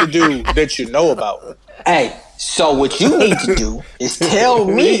have shit to do that you know about. Hey, so what you need to do is tell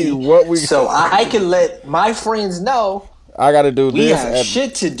me so I can let my friends know I gotta do this. We have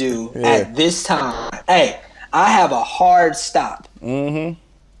shit to do at this time. Hey, I have a hard stop. Mm-hmm.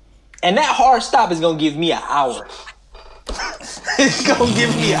 And that hard stop is gonna give me an hour. It's gonna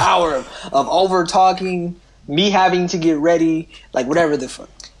give me an hour of over talking, me having to get ready, like whatever the fuck.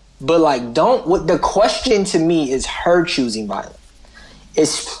 But like, what the question to me is her choosing violence,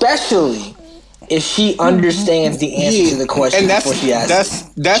 especially if she understands the answer to the question before she asks.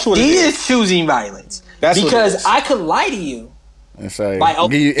 That's what she is choosing violence. That's because I could lie to you and say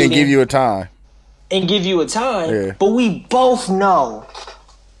give you a time. And give you a time, but we both know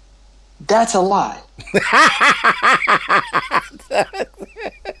that's a lie.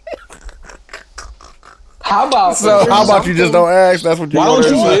 How about you just don't ask? That's what you.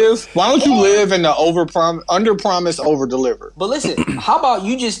 Why don't you live in the under promise, over deliver? But listen, how about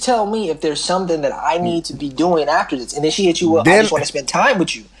you just tell me if there's something that I need to be doing after this, and then she hits you up. I just want to spend time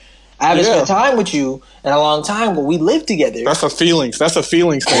with you. I haven't spent time with you in a long time, but we live together. That's a feelings thing.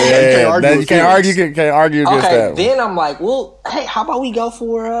 Yeah, you can't argue against that. Then I'm like, well, hey, how about we go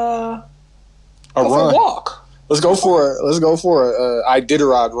for a walk? Let's go for a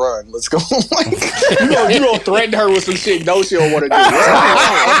Iditarod run. Let's go. You gonna threaten her with some shit no she don't want to do.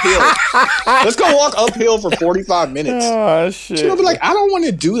 Let's go walk uphill for 45 minutes. Oh shit. She'll be like, I don't want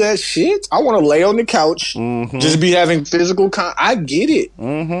to do that shit. I want to lay on the couch, just be having physical I get it.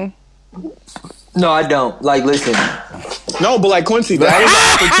 Mm-hmm. No, I don't. Like, listen. No, but like Quincy, that is an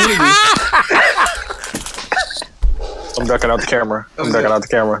opportunity. I'm ducking out the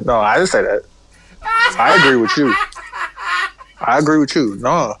camera. No, I didn't say that. I agree with you.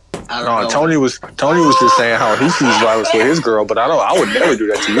 No, Tony was just saying how he sees violence with his girl, but I would never do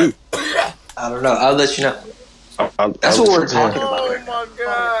that to you. I don't know. I'll let you know. That's what we're talking about. Oh my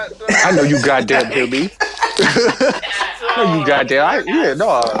god! I know you goddamn hear me. You goddamn.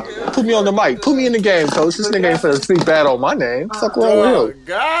 Put me on the mic. Put me in the game, coach. This nigga ain't finna speak bad on my name. Fuck wrong with him.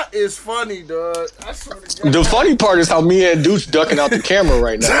 God is funny, dog. I swear to God. The funny part is how me and Deuce ducking out the camera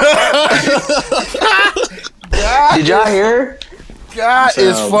right now. Did y'all hear her? God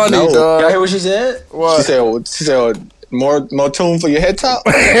is funny, dog. Y'all hear what she said? What? She said more tune for your head top.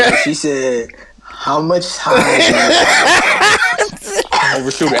 She said, how much time?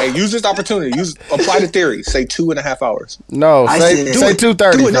 Overshoot it. Hey, use this opportunity. Apply the theory. Say 2.5 hours. No, say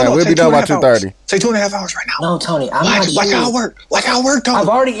 2:30. No, we'll be done by 2:30. Say 2.5 hours right now. No, Tony, I'm not Watch how it work. Watch how it work, Tony. I've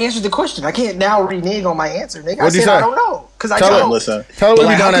already answered the question. I can't now renege on my answer, nigga. What'd you say? I don't know. Because I don't listen. Tell her we'll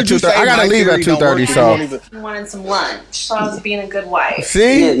be done at 2:30. I gotta leave at 2:30, so. I wanted some lunch. So I was being a good wife.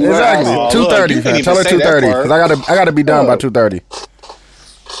 See? Exactly. 2:30, fam. Tell her 2:30. Because I gotta be done by 2:30.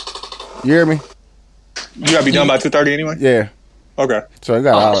 You hear me? You gotta be done by 2:30 anyway? Yeah. Okay. So you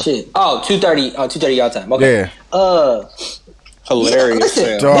got shit. 2:30. 2:30 y'all time. Okay. Yeah. Hilarious.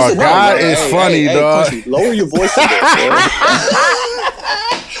 Yeah, dog, God is funny, dog. Quincy, lower your voice a bit,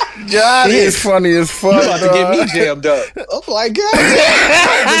 God is funny as fuck. You about to get me jammed up. I'm like, God.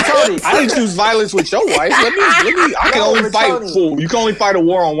 I didn't choose violence with your wife. Let me. I can only fight. You can only fight a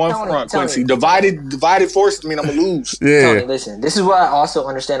war on one front, Quincy. Divided forces mean I'm gonna lose. Yeah. Tony, listen. This is what I also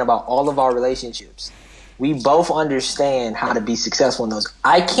understand about all of our relationships. We both understand how to be successful in those.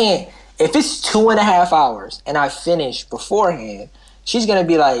 I can't. If it's 2.5 hours and I finish beforehand, she's gonna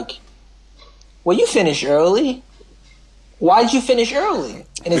be like, "Well, you finished early. Why'd you finish early?"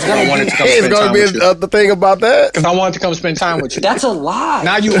 And it's gonna be the thing about that. Because I wanted to come spend time with you. That's a lie.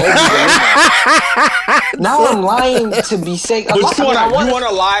 Now you Now I'm lying to be safe. You want to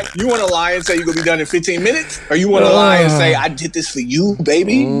lie? You want to lie and say you're gonna be done in 15 minutes, or you want to lie and say I did this for you,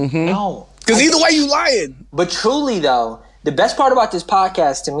 baby? Mm-hmm. No, because either way you lying. But truly though, the best part about this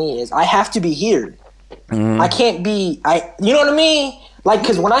podcast to me is I have to be here. I can't be. You know what I mean? Like,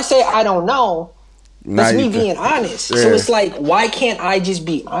 because when I say I don't know, that's me being honest. Yeah. So it's like, why can't I just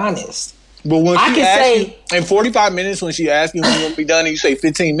be honest? But when I can say in 45 minutes, when she asks you when you want to be done, and you say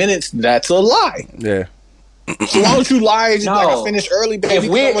 15 minutes, that's a lie. Yeah. So why don't you lie? Just like I finished early, baby.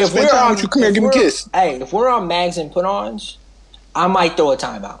 If we're on, come here, give me a kiss. Hey, if we're on mags and put-ons, I might throw a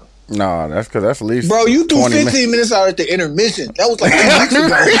timeout. No, that's because that's at least. Bro, you threw 15 minutes out at the intermission. That was like 2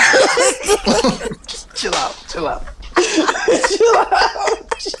 weeks ago. Chill out.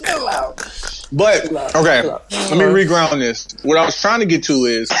 But okay, let me reground this. What I was trying to get to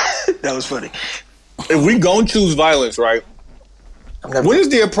is that was funny. If we gonna choose violence, right? When is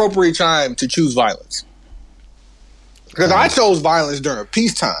the appropriate time to choose violence? Because I chose violence during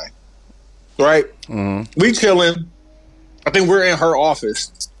peacetime, right? Mm-hmm. We chilling. I think we're in her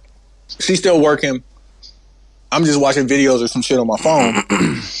office. She's still working. I'm just watching videos or some shit on my phone.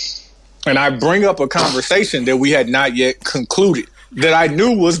 And I bring up a conversation that we had not yet concluded that I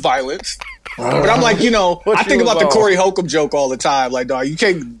knew was violence. But I'm like, I think about the Corey Holcomb joke all the time. Like, dog,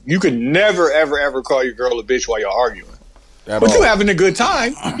 you could never, ever, ever call your girl a bitch while you're arguing. But you having a good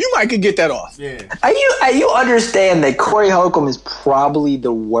time, you might could get that off. Yeah. You understand that Corey Holcomb is probably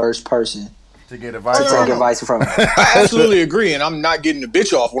the worst person to get advice from. I absolutely agree, and I'm not getting the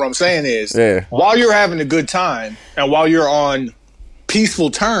bitch off. What I'm saying is, while you're having a good time and while you're on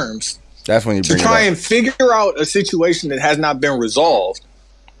peaceful terms, that's when you bring to try and figure out a situation that has not been resolved,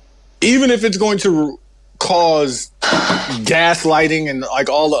 even if it's going to cause gaslighting and like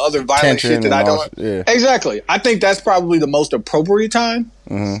all the other violent shit that I don't. Yeah. Exactly. I think that's probably the most appropriate time,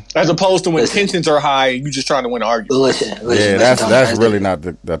 as opposed to when tensions are high and you just trying to win an argument. Listen, that's really not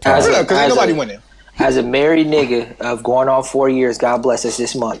the time. Because ain't nobody winning. As a married nigga of going on 4 years, God bless us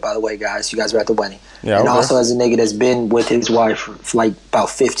this month, by the way, guys. You guys were at the wedding. Yeah, and also as a nigga that's been with his wife for like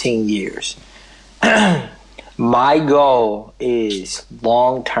about 15 years. My goal is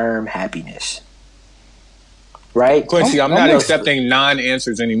long-term happiness. Right? Quincy, I'm not accepting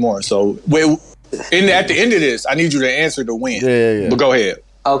non-answers anymore. So at the end of this, I need you to answer to win. Yeah. But go ahead.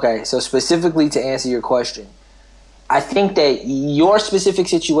 Okay, so specifically to answer your question, I think that your specific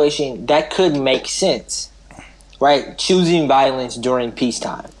situation, that could make sense, right? Choosing violence during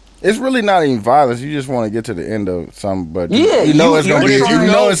peacetime. It's really not even violence. You just want to get to the end of something, but it's going to be.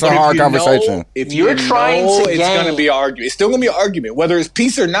 It's a hard conversation. If you're trying to, it's going to be an argument. It's still going to be an argument, whether it's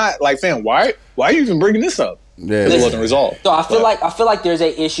peace or not. Like, fam, why are you even bringing this up? Yeah, it wasn't resolved. So I feel like there's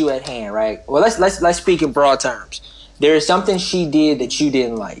an issue at hand, right? Well, let's speak in broad terms. There is something she did that you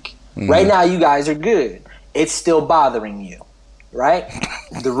didn't like. Right now, you guys are good. It's still bothering you, right?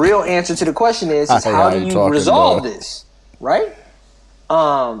 The real answer to the question is how do you resolve this, right?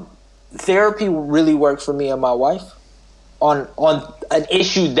 Therapy really worked for me and my wife on an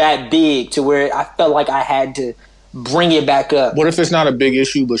issue that big to where I felt like I had to bring it back up. What if it's not a big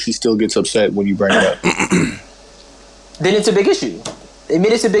issue, but she still gets upset when you bring it up? Then it's a big issue.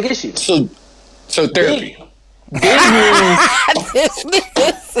 Admit it's a big issue. So therapy.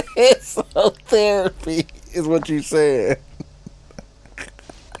 So therapy is what you said.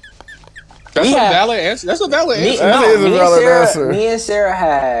 That's a valid answer. That is a valid answer. Me and Sarah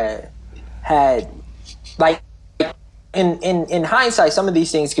had like in hindsight, some of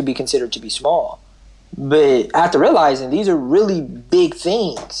these things could be considered to be small. But after realizing these are really big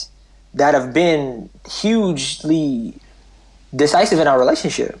things that have been hugely decisive in our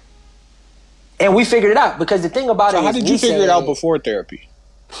relationship. And we figured it out because the thing about it is, how did you figure it out before therapy?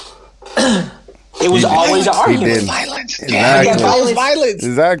 It was always an argument. Violence. Exactly. Violence.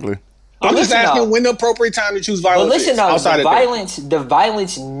 Exactly. I'm just asking when the appropriate time to choose violence. But listen, outside the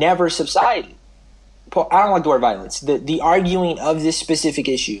violence never subsided. I don't like the word violence. The arguing of this specific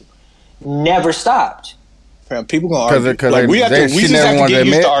issue never stopped. Man, people gonna argue. We just have to get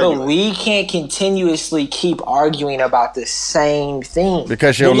used to arguing. But we can't continuously keep arguing about the same thing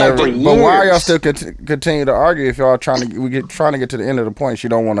because you'll never. But why are y'all still continue to argue if y'all trying to get to the end of the point? She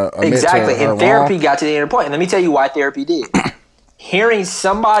don't want to admit exactly. To and therapy got to the end of the point. And let me tell you why therapy did. Hearing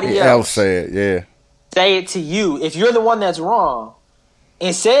somebody else say it, say it to you, if you're the one that's wrong,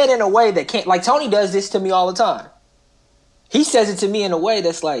 and say it in a way that can't. Like Tony does this to me all the time. He says it to me in a way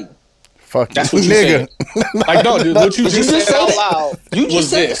that's like. Fuck that's what you nigga. Said. Like, no, dude, what you just said out loud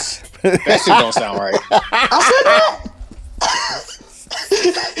was this. That shit don't sound right. I said that.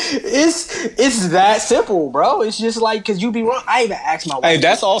 It's that simple, bro. It's just like, because you be wrong. I even asked my wife. Hey,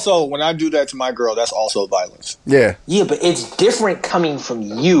 that's also, when I do that to my girl, that's also violence. Yeah. Yeah, but it's different coming from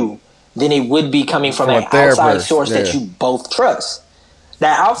you than it would be coming from an outside source that you both trust.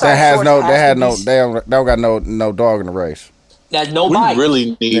 That outside that has source no. They has had to no. be- They don't got no dog in the race. That nobody.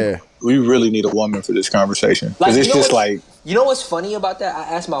 We really need a woman for this conversation because it's just like. You know what's funny about that? I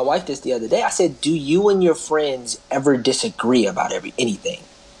asked my wife this the other day. I said, "Do you and your friends ever disagree about anything?"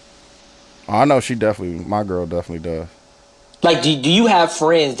 I know she definitely. My girl definitely does. Like, do you have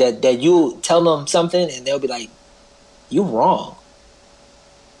friends that you tell them something and they'll be like, "You wrong"?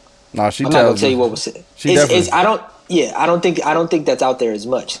 No, she. I'm not gonna tell you what was said. She definitely. I don't think that's out there as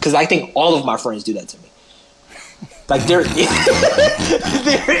much because I think all of my friends do that to me. Like there isn't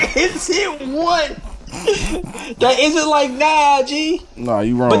one that isn't like, nah, G. No,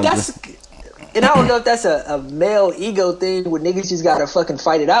 you wrong. But that's, and I don't know if that's a male ego thing where niggas just gotta fucking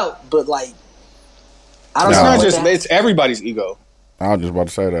fight it out. But like, I don't know. It's everybody's ego. I was just about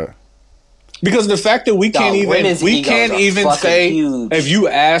to say that. Because the fact that we can't even say huge. If you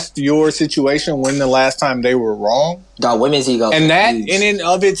asked your situation when the last time they were wrong, women's ego, and that huge. In and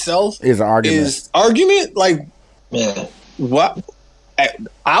of itself is an argument. Like, yeah, what?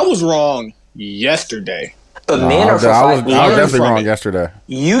 I was wrong yesterday. But men are for fighting. I was definitely wrong yesterday.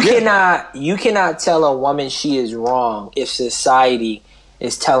 You cannot tell a woman she is wrong if society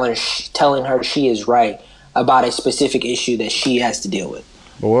is telling her she is right about a specific issue that she has to deal with.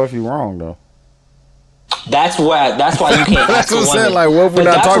 But what if you're wrong though? That's why you can't ask a woman. Like, what we're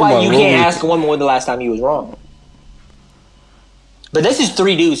not that's talking why about. You can't ask a woman when the last time you was wrong. But this is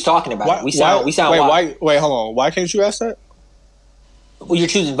three dudes talking about it. We sound. Wait, hold on. Why can't you ask that? Well, you're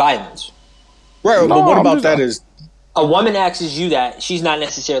choosing violence. Right, but what about that is... A woman asks you that, she's not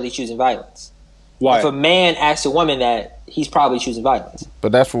necessarily choosing violence. Why? If a man asks a woman that, he's probably choosing violence.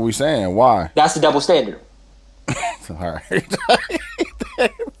 But that's what we're saying. Why? That's the double standard. All right.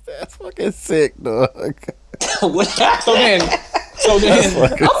 That's fucking sick, dog. So then,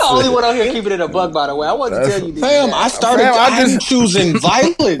 I'm the only one out here keeping it a bug, by the way. I wanted to tell you this. Fam, I'm choosing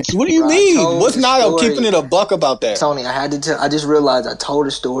violence. What do you mean? What's not keeping it a buck about that? Tony, I just realized I told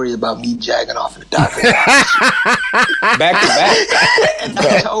a story about me jacking off in the doctor. Back to back. And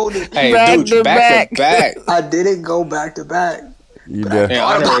I told it. Hey, back to back. I didn't go back to back. You did. Yeah,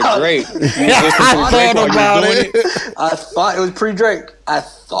 I know Drake. I thought about it. I thought it was pre-Drake. I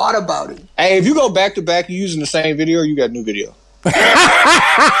thought about it. Hey, if you go back to back, you using the same video, or you got a new video?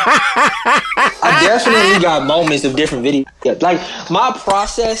 I definitely got moments of different videos. Like, my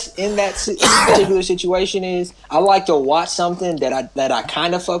process in that particular situation is I like to watch something that I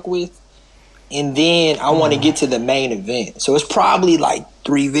kind of fuck with, and then I want to get to the main event. So it's probably like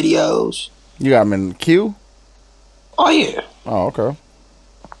 3 videos. You got them in the queue? Oh yeah. Oh, okay.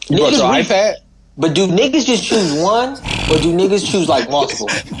 You brought your iPad? But do niggas just choose one, or do niggas choose like multiple?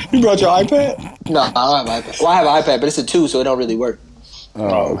 You brought your iPad? No, I don't have an iPad. Well, I have an iPad, but it's a 2, so it don't really work.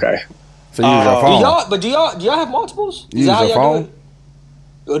 Oh, okay. So you use your phone. Do y'all have multiples? You use your phone?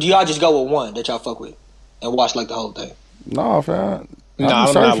 Or do y'all just go with one that y'all fuck with and watch like the whole thing? No, fam.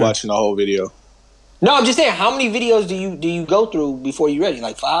 I'm not watching the whole video. No, I'm just saying, how many videos do you go through before you're ready?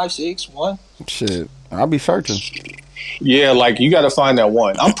 Like 5, 6, 1? Shit, I'll be searching. Yeah, like you got to find that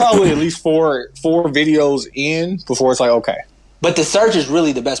one. I'm probably at least four videos in before it's like okay. But the search is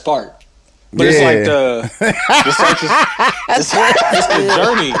really the best part. But it's like the search is it's the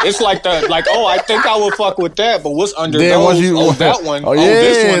journey. It's like I think I would fuck with that, but what's under those? That one. Oh, yeah,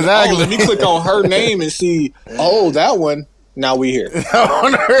 this one. exactly. Let me click on her name and see. Oh, that one. Now we here.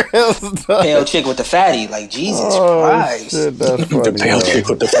 Pale chick with the fatty, like Jesus Christ. Shit, that's funny, the pale chick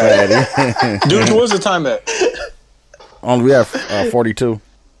with the fatty. Dude, what's the time at? We have 42.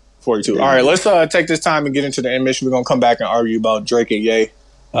 42. All right, let's take this time and get into the intermission. We're gonna come back and argue about Drake and Ye.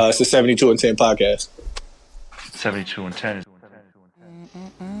 It's the 72 and 10 podcast. 72 and 10.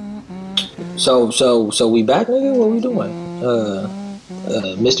 So we back, nigga? What we doing?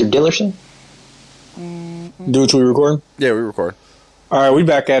 Mr. Dillerson? Dude, we recording? Yeah, we record. All right, we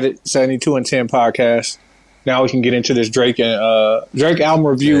back at it. 72 and 10 podcast. Now we can get into this Drake album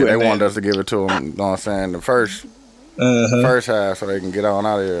review. Yeah, they wanted us to give it to them. You know what I'm saying? The first half, so they can get on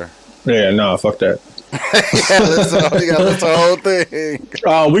out of here. Yeah, no, fuck that. That's the whole thing.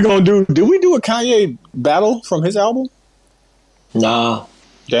 We gonna do. Did we do a Kanye battle from his album? Nah.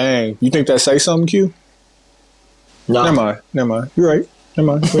 Dang, you think that say something, Q? No. Never mind. You're right. Never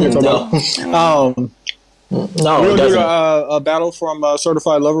mind. We can talk about it. No, we're gonna do a battle from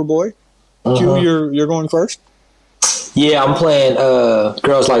Certified Lover Boy. Q, you're going first. Yeah, I'm playing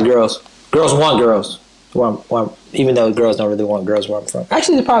Girls Like Girls. Girls Want Girls. Well, even though girls don't really want girls where I'm from.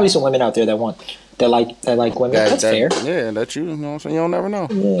 Actually, there's probably some women out there that like women. That's fair. Yeah, that's you. You know what I'm saying? You don't never know.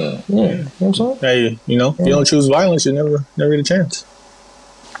 Yeah. You know what I'm saying? Hey, you don't choose violence, you never get a chance.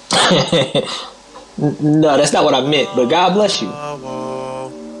 No, that's not what I meant. But God bless you.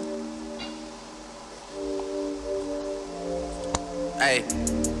 Hey.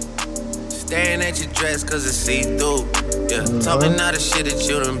 Staring at your dress cause it's see-through. Yeah, talking all the shit that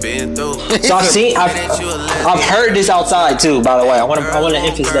you done been through. So I've heard this outside too, by the way. I want to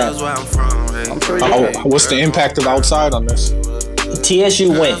emphasize that. What's the impact of outside on this?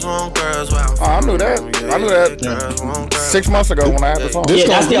 TSU win. Oh, I knew that. Yeah. 6 months ago when I had the song. Yeah,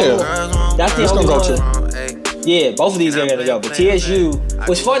 that's the only one. Yeah, both of these are gonna go. But TSU,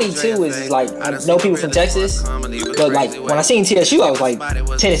 what's funny too is like I know people from Texas, but like when I seen TSU, I was like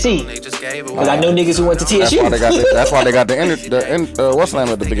Tennessee, because I know niggas who went to TSU. That's why they got the what's the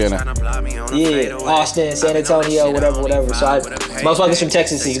name at the beginning? Yeah, Austin, San Antonio, whatever. So motherfuckers from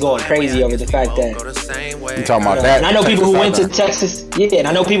Texas is going crazy over the fact that you talking about that. And I know people who went to Texas. Yeah, and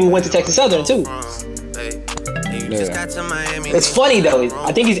I know people who went to Texas Southern too. Yeah. It's funny though.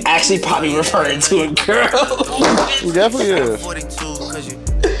 I think he's actually probably referring to a girl. He definitely is.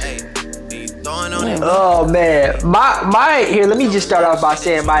 Oh man, my here. Let me just start off by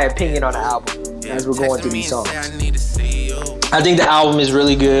saying my opinion on the album as we're going through these songs. I think the album is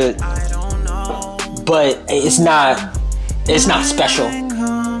really good, but it's not special.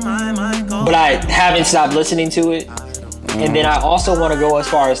 But I haven't stopped listening to it, and then I also want to go as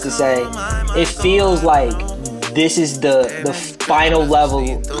far as to say it feels like this is the final level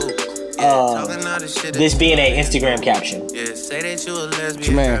of this being an Instagram caption.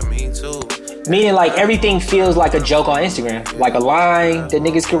 Man. Meaning like everything feels like a joke on Instagram. Like a line that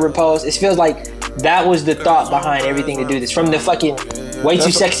niggas could repost. It feels like that was the thought behind everything to do this. From the fucking Way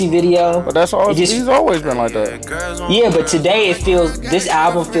Too Sexy video. But that's all. He's always been like that. Yeah, but today this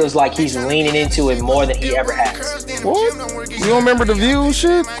album feels like he's leaning into it more than he ever has. What? You don't remember the View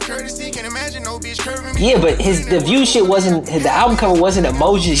shit? Yeah, but the View shit wasn't. The album cover wasn't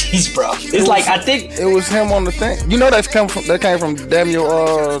emojis, bro. It's like I think it was him on the thing. You know that came from Daniel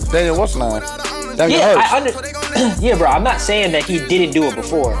what's name? Yeah, bro. I'm not saying that he didn't do it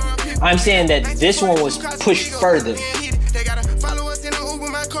before. I'm saying that this one was pushed further.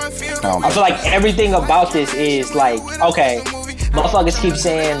 I feel like everything about this is like, okay, motherfuckers keep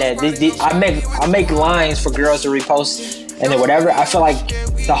saying that I make lines for girls to repost and then whatever. I feel like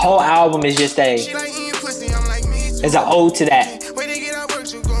the whole album is just an ode to that.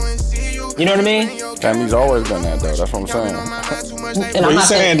 You know what I mean? Damn, he's always done that though. That's what I'm saying. And I'm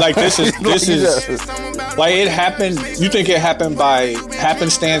saying like this is like it happened. You think it happened by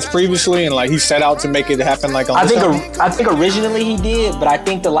happenstance previously, and like he set out to make it happen like on I think originally he did, but I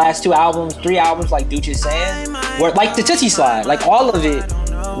think the last 3 albums, like Dooch is saying, were like the Tootsie Slide, like all of it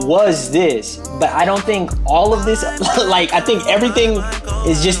was this. But I don't think all of this, like I think everything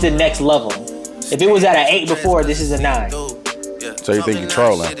is just the next level. If it was at an 8 before, this is a 9. So you think you're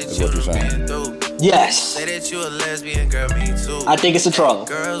trolling, is what you're saying? Yes. I think it's a troll.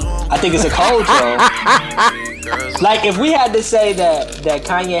 I think it's a cold troll. Like if we had to say that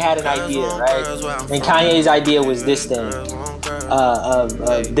Kanye had an idea, right? And Kanye's idea was this thing.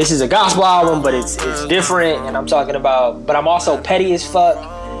 This is a gospel album, but it's different. And I'm talking about, but I'm also petty as fuck.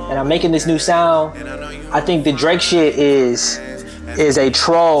 And I'm making this new sound. I think the Drake shit is a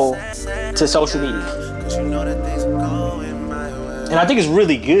troll to social media. And I think it's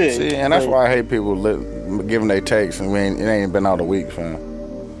really good. See, and that's why I hate people giving their takes, and it ain't been out a week, fam.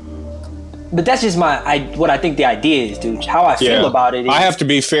 But that's just what I think the idea is, dude. How I feel about it is... I have to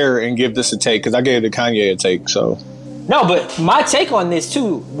be fair and give this a take, because I gave the Kanye a take, so... No, but my take on this,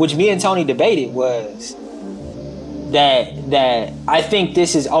 too, which me and Tony debated, was that I think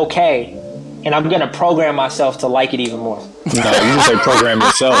this is okay, and I'm going to program myself to like it even more. No, you didn't say program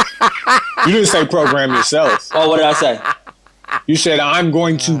yourself. You didn't say program yourself. Oh, what did I say? You said, I'm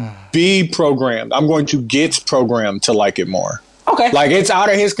going to be programmed. I'm going to get programmed to like it more. Okay. Like, it's out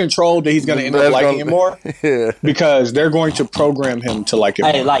of his control that he's going to end up liking it more. Yeah. Because they're going to program him to like it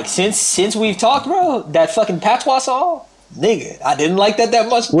more. Hey, like, since we've talked, bro, that fucking Patois song, nigga, I didn't like that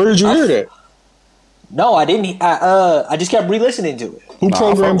much. Where did you hear that? No, I didn't. I just kept re-listening to it. Who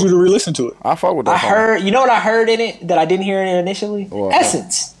programmed you to re-listen to it? I fuck with that song. heard, you know what I heard in it that I didn't hear in it initially? What?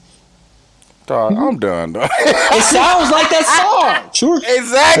 Essence. Dog, I'm done, dog. It sounds like that song. Sure.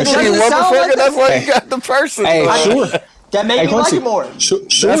 Exactly. Motherfucker, that's why he got the person. Hey, sure. That made me like it more. Sure.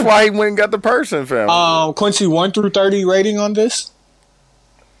 That's why he went and got the person, fam. Quincy, 1 through 30 rating on this?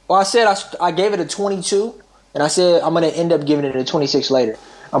 Well, I said I gave it a 22, and I said I'm going to end up giving it a 26 later.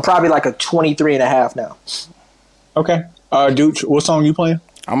 I'm probably like a 23 and a half now. Okay. Dude, what song you playing?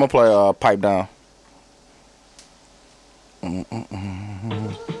 I'm going to play Pipe Down. I'm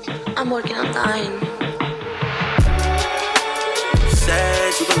working on dying.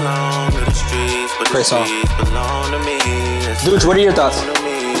 Great song. Dudes, what are your thoughts?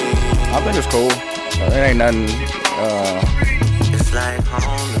 I think it's cool. It ain't nothing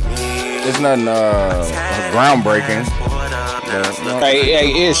It's nothing groundbreaking.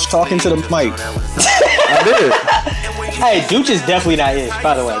 Hey, Ish, talking to the mic. I did. Hey, Dooch is definitely not Ish,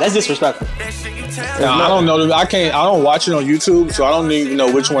 by the way. That's disrespectful. No, I don't know. I don't watch it on YouTube, so I don't even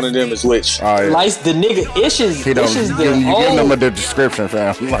know which one of them is which. Oh, yeah. Lice, the nigga, Ish is the old. You give them the description,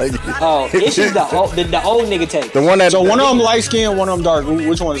 fam. Like, Ish is the old nigga take. The one that. So one of them light skin, one of them dark.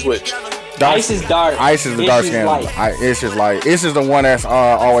 Which one is which? Ice is dark. Ice is the dark skin. Ish is light. Ish is the one that's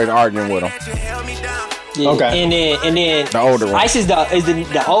always arguing with him. Yeah. Okay. And then the older one. Ice is the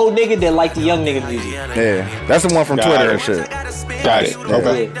old nigga that like the young nigga music. Yeah, that's the one from Twitter and shit. Got it.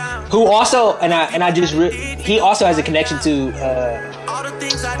 Okay. Yeah. Who also he also has a connection to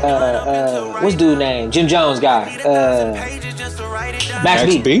what's dude's name? Jim Jones guy. Max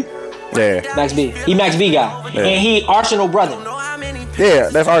B. Yeah. Max B. He Max B guy. Yeah. And he Arsenal brother. Yeah,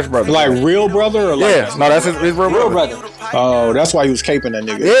 that's Arch brother. Like real brother or like no, that's his real brother. Oh, that's why he was caping that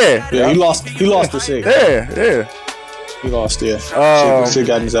nigga. Yeah. He lost the sig. Yeah. He lost, Shit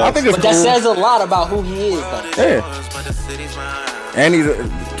got in his ass. I think it's cool. That says a lot about who he is, though. Yeah. And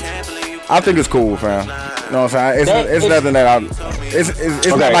I think it's cool, fam. You know what I'm saying? It's nothing that it's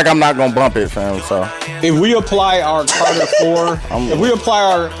okay. Not like I'm not gonna bump it, fam. So if we apply our Carter 4, if we apply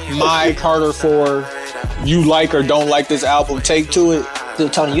our my Carter 4, you like or don't like this album take to it,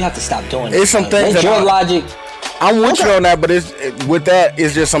 dude, Tony, you have to stop doing it. It's some things that your logic. I'm with you on that, but it's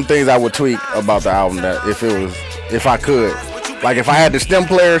just some things I would tweak about the album that if I could, like if I had the stem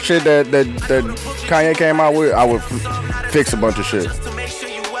player shit that Kanye came out with, I would fix a bunch of shit.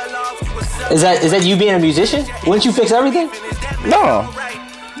 Is that you being a musician? Wouldn't you fix everything? No,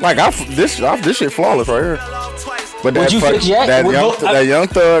 like this shit flawless right here. But would you fix that Young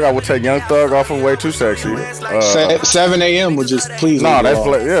Thug, I would take Young Thug off of Way Too Sexy. 7 a.m. would just please. No, that's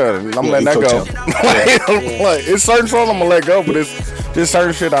I'm letting that go. Like, it's certain songs I'm gonna let go, but it's just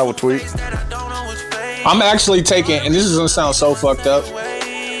certain shit I would tweak. I'm actually taking, and this is gonna sound so fucked up,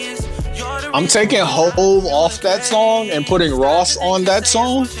 I'm taking Hove off that song and putting Ross on that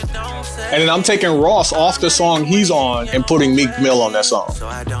song. And then I'm taking Ross off the song he's on and putting Meek Mill on that song.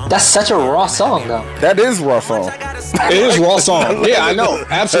 That's such a raw song, though. That is raw song. It is raw song. Yeah, I know.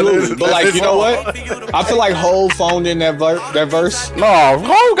 Absolutely. But, like, you know what? I feel like Hove phoned in that verse. No,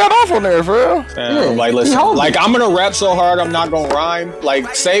 Hove got off on there, for real. Like, listen. Like, I'm going to rap so hard I'm not going to rhyme.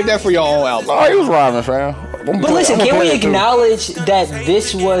 Like, save that for your own album. Oh, he was rhyming, fam. But listen, can we acknowledge that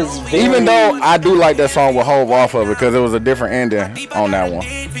this was very... Even though I do like that song with Hove off of it, because it was a different ending on that one.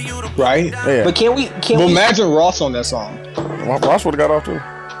 Right? Yeah. But can we imagine Ross on that song. Ross would have got off too.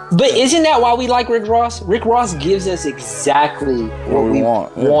 But isn't that why we like Rick Ross? Rick Ross gives us exactly what we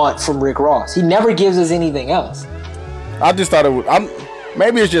want from Rick Ross. He never gives us anything else. I just thought it was...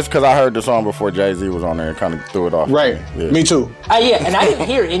 Maybe it's just because I heard the song before Jay-Z was on there and kind of threw it off. Right. Yeah. Me too. Yeah, and I didn't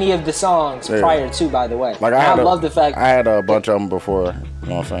hear any of the songs prior to, by the way. Like I love the fact I had a bunch of them before. You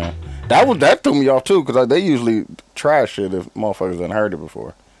know what I'm saying? That threw me off too, because they usually trash shit if motherfuckers hadn't heard it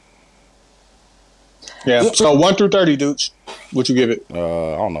before. Yeah. So 1 through 30, dudes. What you give it? I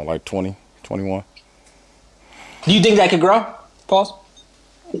don't know, like 20, 21. Do you think that could grow? Pause.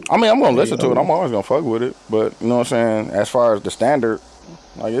 I mean, I'm gonna listen to it. I'm always gonna fuck with it. But you know what I'm saying? As far as the standard,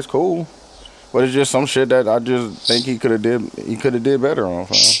 like, it's cool. But it's just some shit that I just think he could have did better on,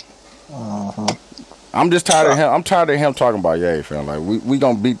 fam. I'm just tired of him. I'm tired of him talking about Ye, fam. Like, we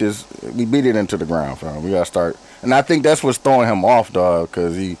gonna beat this. We beat it into the ground, fam. We gotta start. And I think that's what's throwing him off, dog,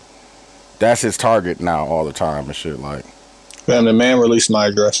 because that's his target now all the time and shit. Like, fam, the man released my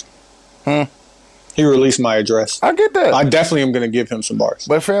address. He released my address. I get that. I definitely am gonna give him some bars.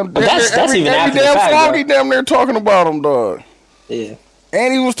 But fam, that's even after the fact, song he damn near talking about him, dog. Yeah.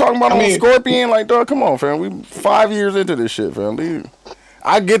 And he was talking about him on Scorpion. Like, dog, come on, fam. We 5 years into this shit, fam.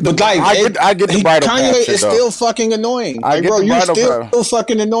 I get the I get the bridal path Kanye shit, is still fucking annoying. Like, bro, you're still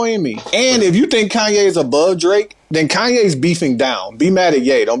fucking annoying me. And if you think Kanye is above Drake, then Kanye's beefing down. Be mad at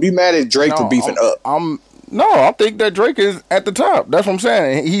Ye. Don't be mad at Drake for beefing up. I think that Drake is at the top. That's what I'm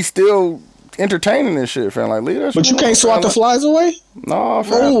saying. He's still entertaining this shit, fam. Like, leave that shit. But you can't swat the flies away? No,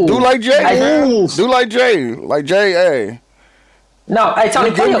 fam. Ooh. Do like Jay, man. Do like Jay. Like Jay, hey. No, hey,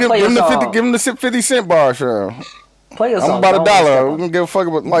 Tony, play a song. Give him the 50 cent bar, sure. Play a song. I'm about $1. We don't give a fuck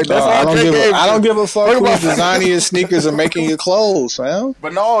about, like, that's I don't give a fuck who's designing your sneakers and making your clothes, fam.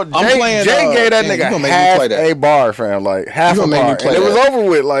 But no, Jay gave that nigga half a bar, fam. Like, half a bar. And it was over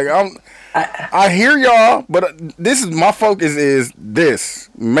with. Like, I hear y'all, but this is my focus is this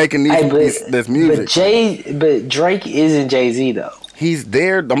making this music. But Drake isn't Jay-Z though. He's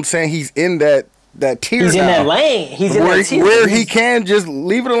there. I'm saying he's in that tier. He's now, in that lane. He's in that tier where he can just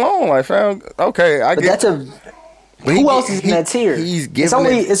leave it alone. Like, fam, okay, I get. Who else is in that tier? He's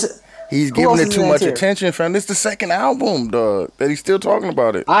giving it too much attention, fam. This is the second album, dog, that he's still talking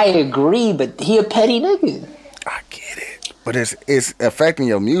about it. I agree, but he a petty nigga. I get it, but it's affecting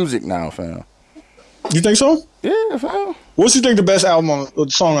your music now, fam. You think so? Yeah, fam. What you think the best song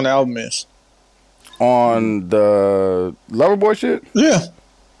on the album is? On the Loverboy shit? Yeah.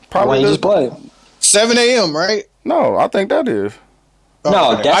 Probably just play 7 a.m., right? No, I think that is.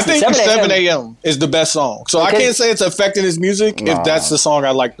 No, okay. I think 7 a.m. is the best song. So I can't say it's affecting his music if that's the song I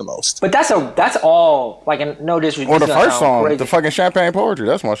like the most. But that's all like no disrespect. Or the first song, crazy. The fucking Champagne Poetry.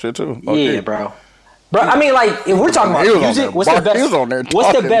 That's my shit too. Okay. Yeah, bro. Bro, I mean, like, if we're talking about music, what's the best?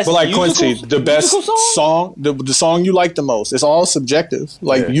 What's the best? But like Quincy, the best song, the song you like the most. It's all subjective.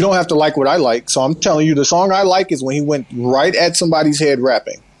 Like you don't have to like what I like. So I'm telling you, the song I like is when he went right at somebody's head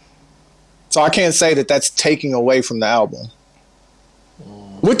rapping. So I can't say that that's taking away from the album.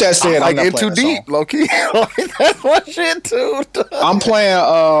 With that said, I'm not playing too deep, low key. Like, that's my shit too. Dog. I'm playing.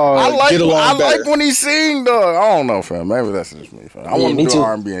 Get Along Better. I like when he sing, dog. I don't know, fam. Maybe that's just me, fam. I want to do an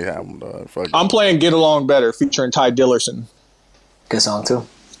R&B album, dog. Fuck I'm playing Get Along Better, featuring Ty Dillerson. Good song too.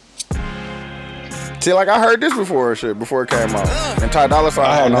 See, like I heard this before, before it came out. And Ty Dolla $ign.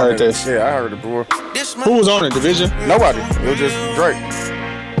 I hadn't heard this. Yeah, I heard it before. Who was on it? Division? Nobody. It was just Drake.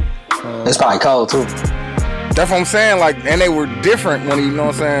 It's probably cold too. That's what I'm saying, like, and they were different when you know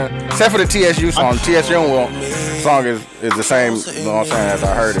what I'm saying? Except for the TSU song. TSU song is the same, you know what I'm saying, as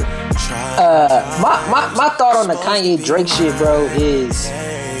I heard it. My thought on the Kanye Drake shit, bro, is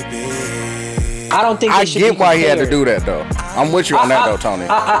I don't think I get why he had to do that, though. I'm with you on that, though, Tony.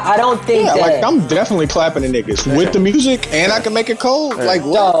 I don't think that. Like, I'm definitely clapping the niggas with the music, and I can make it cold. Yeah. Like,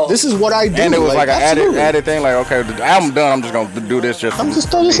 what? This is what I do. And it was like an added thing, like, okay, the album done, I'm just going to do this I'm just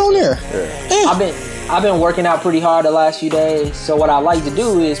throw this on there. Yeah. I've been working out pretty hard the last few days, so what I like to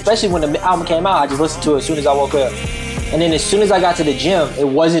do is, especially when the album came out, I just listened to it as soon as I woke up. And then as soon as I got to the gym, it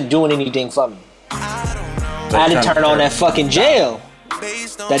wasn't doing anything for me. I had to turn on that fucking jail.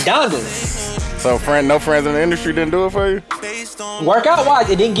 That Donda. So no friends in the industry didn't do it for you? Workout wise,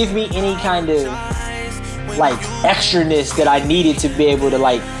 it didn't give me any kind of like extraness that I needed to be able to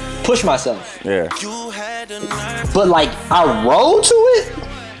like push myself. Yeah. But like I rode to it.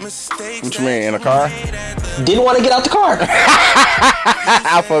 What you mean, in a car? Didn't want to get out the car.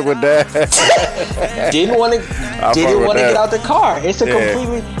 I fuck with that. Didn't want to get out the car. It's a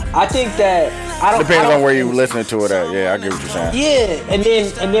completely. I think that depends on where you listening to it at. Yeah, I get what you're saying. Yeah,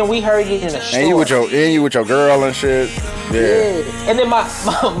 and then we heard it in a store. And you with your girl and shit. Yeah. And then my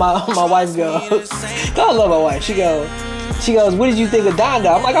wife goes, I love my wife. She goes, what did you think of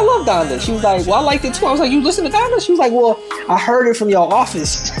Donda? I'm like, I love Donda. She was like, well, I liked it too. I was like, you listen to Donda? She was like, well, I heard it from your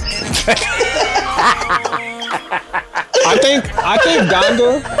office. I think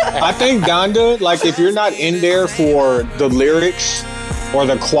Donda, like, if you're not in there for the lyrics or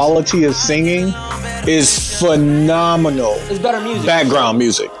the quality of singing, is phenomenal. It's better music. Background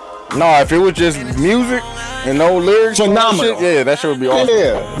music. No, if it was just music and no lyrics, phenomenal. Shit, yeah, that shit would be awesome.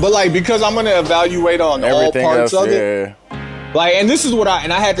 Yeah, but like, because I'm gonna evaluate on everything all parts else, of it. Like, and this is what I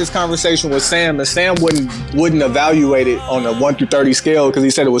had this conversation with Sam, and Sam wouldn't evaluate it on a 1 through 30 scale because he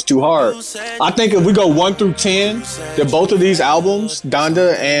said it was too hard. I think if we go 1 through 10, that both of these albums,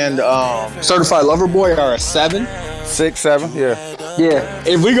 Donda and Certified Lover Boy, are a 7. 6, 7, yeah.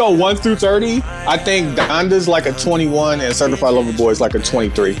 If we go 1 through 30, I think Donda's like a 21 and Certified Lover Boy is like a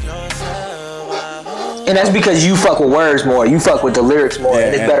 23. And that's because you fuck with words more. You fuck with the lyrics more. Yeah,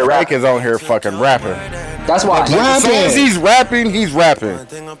 and it's better rapping. Drake is on here fucking rapping. That's why. As soon as he's rapping, he's rapping.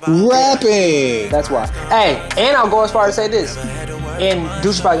 That's why. Hey, and I'll go as far as to say this. And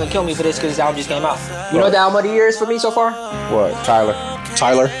Deuce is probably gonna kill me for this because this album just came out. You know what the album of the year is for me so far? What? Tyler.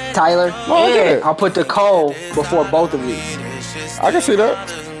 Oh, and I'll put the Cole before both of these. I can see that.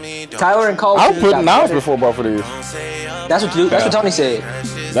 Tyler and Cole. I'll put Nas before both of these. That's what Tony said.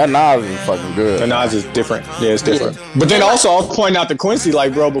 That Nas is fucking good. The Nas is different. Yeah, it's different. Yeah. But then also, I'll point out to Quincy,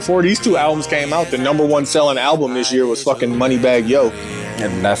 like, bro, before these two albums came out, the #1 selling album this year was fucking Moneybagg Yo.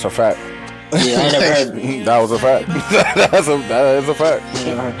 And that's a fact. Yeah, I never heard. That was a fact. That is a fact.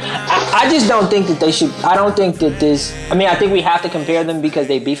 I just don't think that they should. I don't think that this. I mean, I think we have to compare them because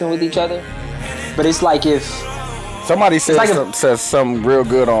they beefing with each other. But it's like if somebody says something real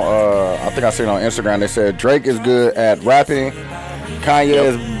good on. I think I seen it on Instagram. They said Drake is good at rapping. Kanye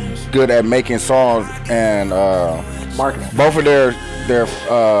is good at making songs and marketing. Both of their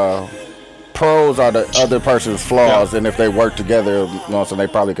pros are the other person's flaws, and if they work together, you know, so they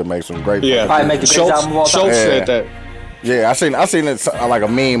probably could make some great. Yeah, probably make the greatest album of all time. Schultz said that. Yeah, I seen it like a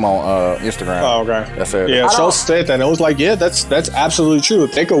meme on Instagram. Oh, okay. That's it. Yeah, Schultz said that, and it was like, yeah, that's absolutely true.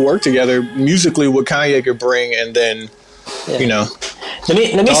 If they could work together musically, what Kanye could bring, and then, you know, let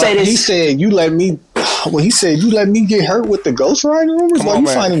me say this. He said, "You let me." When he said, "You let me get hurt with the Ghost Rider rumors," like you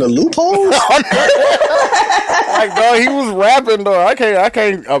finding the loopholes. Like, dog, he was rapping, though. I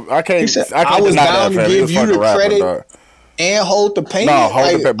can't. He said, I was down to give you the credit and hold the payment. No,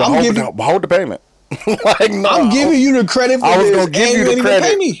 hold the payment. Like, no, I'm giving you the credit for I was this. gonna give you the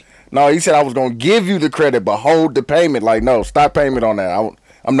credit. No, he said I was gonna give you the credit, but hold the payment. Like, no, stop payment on that.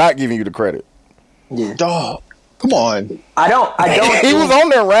 I'm not giving you the credit. Yeah, dog. Come on. I don't. He was on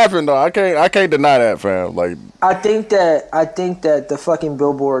there rapping though. I can't deny that, fam. Like, I think that the fucking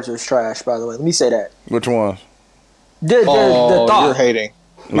billboards are trash. By the way, let me say that. Which ones? The thought. You're hating.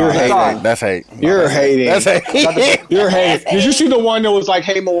 No, you're hating. That's hate. No, you're hating. That's hate. You're hating. Did you see the one that was like,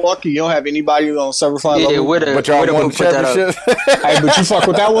 "Hey Milwaukee, you don't have anybody on server 5 level?" Yeah, but y'all won the championship. Hey, but you fuck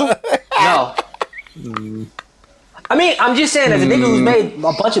with that one? No. I mean, I'm just saying, as a nigga who's made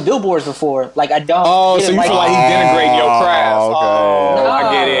a bunch of billboards before, like I don't. Oh, so you feel like he denigrating your craft? Okay. Oh, no.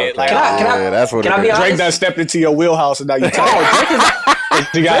 I get it. Like, that's what. Can I be honest? Drake done stepped into your wheelhouse, and now you talking.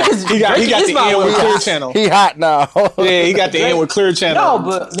 He got the end with Clear Channel. He hot now. Yeah, he got the end with Clear Channel. No,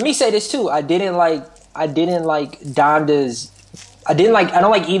 but let me say this too. I didn't like Donda's. I don't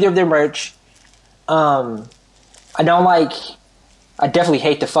like either of their merch. I definitely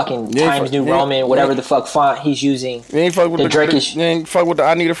hate the fucking Times New Roman, whatever the fuck font he's using. You ain't fuck with the Drake. You ain't fuck with the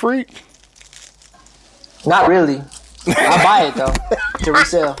I Need a Freak? Not really. I buy it though to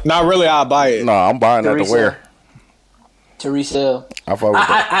resell. Not really. I'll buy it. No, I'm buying that to wear. To resell. I fuck with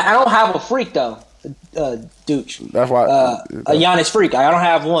that. I don't have a freak though, douche. That's why a Giannis freak. I don't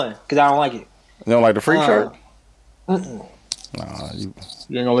have one because I don't like it. You don't like the freak shirt? Mm-mm. Nah, you ain't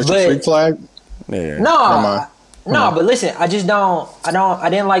gonna let your freak flag? Yeah. No, but listen, I just don't. I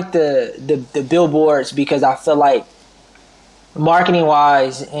didn't like the billboards because I feel like marketing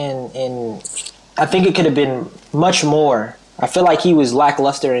wise and I think it could have been much more. I feel like he was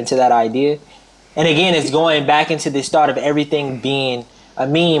lackluster into that idea. And again, it's going back into this thought of everything being a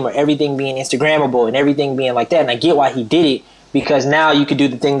meme or everything being Instagrammable and everything being like that. And I get why he did it because now you could do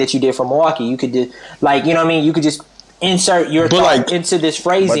the thing that you did for Milwaukee. You could do, like, you know what I mean? You could just insert your thought into this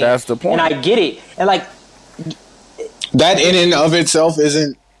phrasing. But that's the point. And I get it. And like, that in and of itself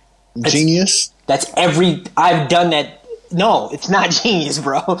isn't genius. I've done that. No, it's not genius,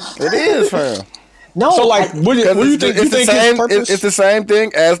 bro. It is, fam. No, so like, what do you think? It's the same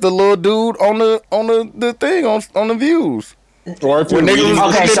thing as the little dude on the thing on the views. Or if you're reading,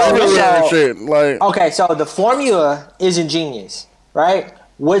 so the formula isn't genius, right?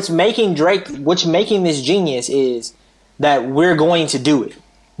 What's making this genius is that we're going to do it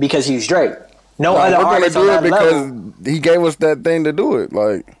because he's Drake. No other artist on that level. He gave us that thing to do it.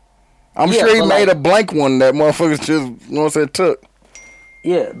 Like, I'm sure he made a blank one that motherfuckers just took.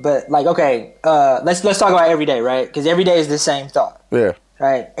 Yeah, but like, okay, let's talk about every day, right? Because every day is the same thought. Yeah.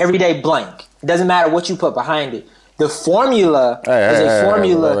 Right. Every day blank. It doesn't matter what you put behind it. The formula is a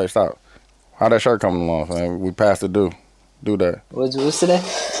formula. Hey, stop. How that shirt coming along, man? We passed the due. Do that. What's today?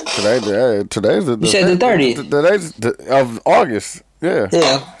 Today's the. You said the 30th. Today's of August. Yeah.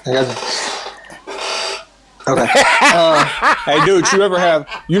 Yeah. Okay. Hey, dude, you ever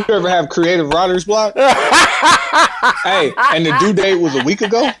have creative writer's block? Hey, and the due date was a week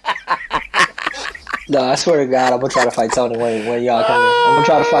ago? No, I swear to God, I'm gonna try to fight Tony when y'all come here. I'm gonna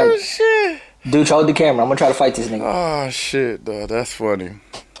try to fight. Shit. Dude, hold the camera. I'm gonna try to fight this nigga. Oh shit, dog. That's funny.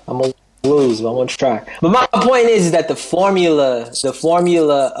 I'm gonna lose, but I'm gonna try. But my point is that the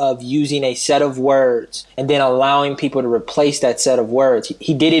formula of using a set of words and then allowing people to replace that set of words.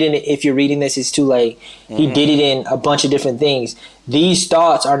 He did it in. If you're reading this, it's too late. He did it in a bunch of different things. These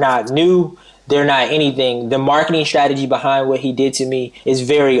thoughts are not new. They're not anything. The marketing strategy behind what he did to me is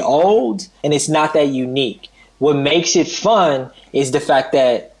very old, and it's not that unique. What makes it fun is the fact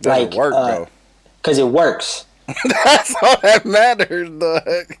that because it works. That's all that matters,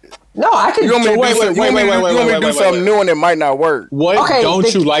 dog. No, I can. You want me to do something new and it might not work. What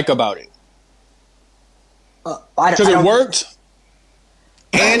don't you like about it? Because it worked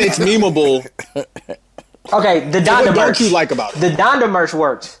and it's memeable. Okay, the Donda merch. What don't you like about it? The Donda merch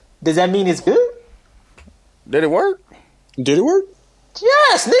worked. Does that mean it's good? Did it work?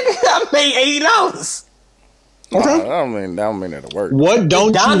 Yes, nigga. I made $80. Okay. I don't mean that it worked. What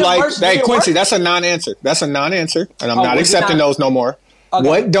don't you like? Hey, Quincy, that's a non-answer. And I'm not accepting those no more. Okay.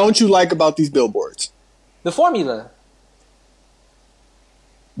 What don't you like about these billboards? The formula.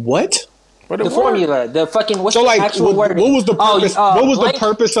 What? The formula. The fucking what's the actual word? What was the purpose? What was the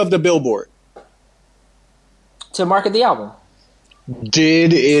purpose of the billboard? to market the album.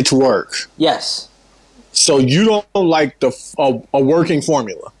 Did it work? Yes. So you don't like a working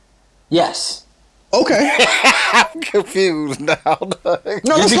formula? Yes. Okay. I'm confused now.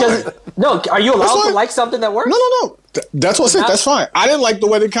 No, are you allowed to like something that works? No. That's what's it. That's fine. I didn't like the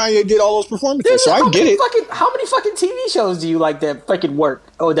way that Kanye did all those performances, so I get it. How many fucking TV shows do you like that fucking work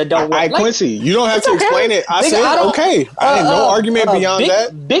or that don't work? Quincy, you don't have to explain it. I said okay. I had no argument beyond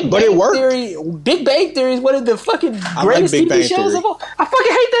that. But it worked. Big Bang Theory is one of the fucking greatest TV shows of all. I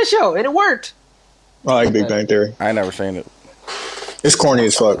fucking hate that show, and it worked. I like Big Bang Theory. I ain't never seen it. It's corny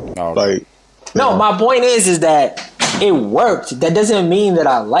as fuck. Oh, like. No, my point is that it worked. That doesn't mean that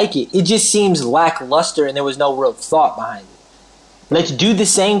I like it. It just seems lackluster and there was no real thought behind it. Let's do the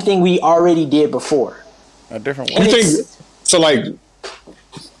same thing we already did before. A different way. You think, so like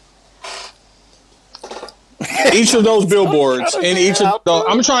each of those billboards and each of those,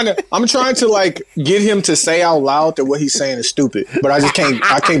 I'm trying to like get him to say out loud that what he's saying is stupid, but I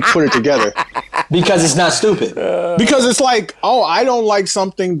can't put it together. Because it's not stupid. Because it's like, oh, I don't like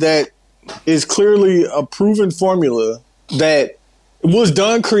something that is clearly a proven formula that was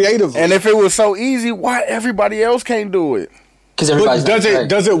done creatively. And if it was so easy, why everybody else can't do it? Because everybody's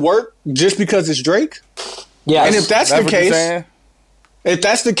does it work just because it's Drake? Yeah. And if that's the case, if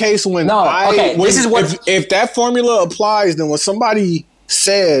that formula applies, then when somebody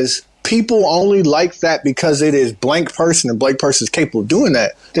says people only like that because it is blank person and blank person is capable of doing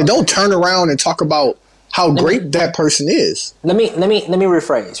that, then don't turn around and talk about how great that person is. Let me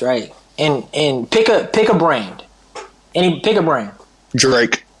rephrase, right? And pick a brand. Pick a brand.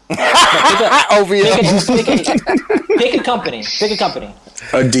 Drake. Pick a company.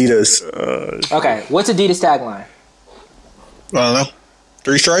 Adidas. Okay, what's Adidas tagline? I don't know.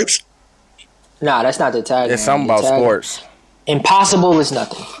 3 stripes? Nah, that's not the tagline. It's something about sports. Impossible is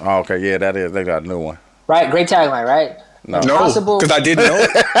nothing. Oh, okay, yeah, that is. They got a new one. Right, great tagline, right? No, because I didn't know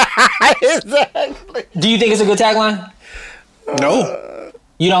it. Exactly. Do you think it's a good tagline? No.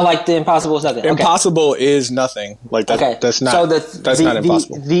 You don't like the impossible is nothing? Impossible is nothing. Like that, okay. That's not. So that's not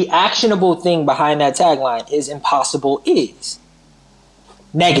impossible. The actionable thing behind that tagline is impossible is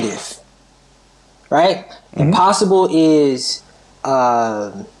negative, right? Mm-hmm. Impossible is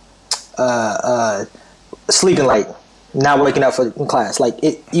sleeping late, not waking up in class. Like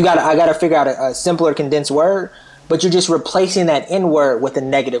I gotta figure out a simpler condensed word, but you're just replacing that N word with a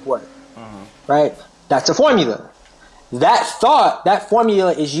negative word, right? That's a formula. That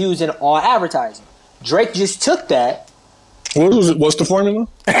formula is used in all advertising. Drake just took that. What's the formula?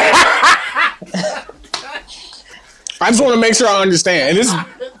 I just want to make sure I understand. And this, and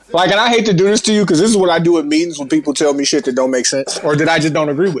I hate to do this to you because this is what I do at meetings when people tell me shit that don't make sense or that I just don't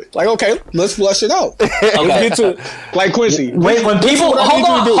agree with. Like, okay, let's flush it out. Okay. Let's get to, like Quincy. Wait, when people hold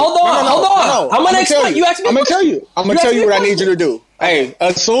on. I'm gonna explain. You asked me. I'm gonna tell you. I'm gonna tell you what I need you to do. Hey,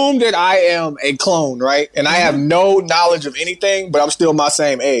 assume that I am a clone, right? And I have no knowledge of anything, but I'm still my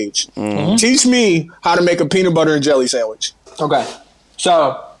same age. Mm-hmm. Teach me how to make a peanut butter and jelly sandwich. Okay.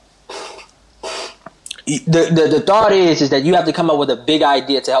 So the thought is that you have to come up with a big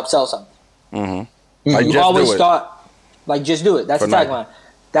idea to help sell something. Mm-hmm. You always thought, just do it. That's the tagline.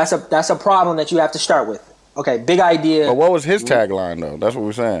 That's a problem that you have to start with. Okay, big idea. But what was his tagline though? That's what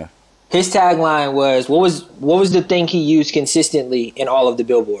we're saying. His tagline was what was the thing he used consistently in all of the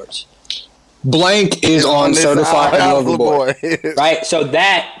billboards? Blank is on Certified Lover Boy. Right? So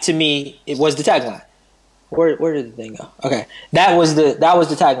that to me it was the tagline. Where did the thing go? Okay. That was the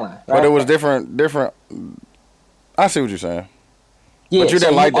tagline. Right? But it was different I see what you're saying. Yeah, but you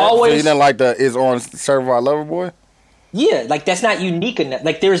didn't like that. So you didn't like the is on Certified Lover Boy? Yeah, that's not unique enough.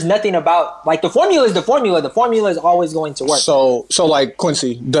 There's nothing about the formula is the formula. The formula is always going to work. So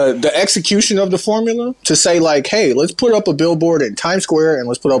Quincy, the execution of the formula to say hey, let's put up a billboard in Times Square and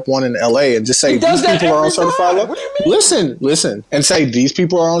let's put up one in LA and just say these people are on Certified Lover. What do you mean? Listen, and say these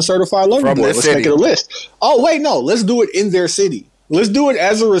people are on Certified Lover Boy. Let's make it a list. Oh wait, no, let's do it in their city. Let's do it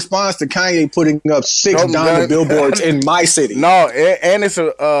as a response to Kanye putting up 6 Donda billboards in my city. No, and it's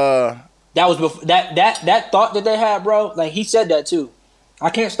a. That was before that thought that they had, bro. He said that too. I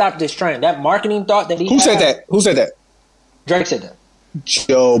can't stop this trend. That marketing thought that he Who said that? Drake said that.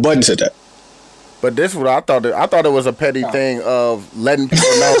 Joe Budden said that. But this is what I thought. I thought it was a petty thing of letting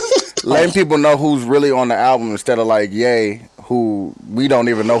people know who's really on the album instead of Ye, who we don't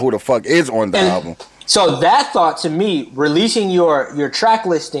even know who the fuck is on the album. So that thought to me, releasing your track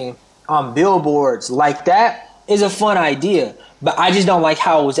listing on billboards like that is a fun idea. But I just don't like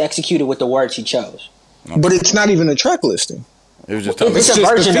how it was executed with the words he chose. But it's not even a track listing. It was just it's a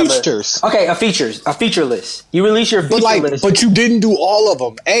version of features. Okay, a feature list. You release your feature list. But you didn't do all of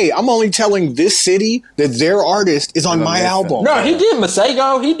them. Hey, I'm only telling this city that their artist is on my album. No, he did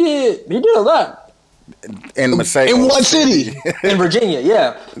Masego. He did a lot. In Masego. In what city? In Virginia,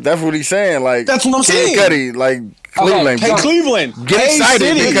 yeah. That's what he's saying. Like, that's what I'm saying. Cuddy, like Cleveland. Hey, Cleveland. Get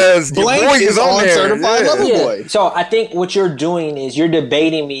excited because your boy is on there. Certified Lover Boy. So I think what you're doing is you're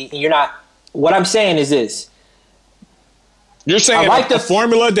debating me, and you're not. What I'm saying is this. You're saying the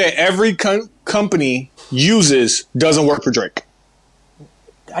formula that every company uses doesn't work for Drake.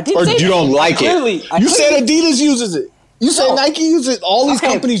 I didn't say you don't like it. You said Adidas uses it. You said Nike uses it. All these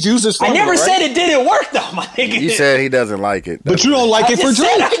companies use this formula, I never said it didn't work, though, my nigga. You said he doesn't like it. But you don't like it for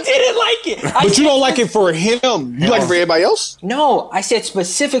Drake. I didn't like it. But you don't like it for him. You like it for everybody else? No, I said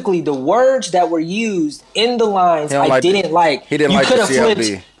specifically the words that were used in the lines I didn't like. He didn't like the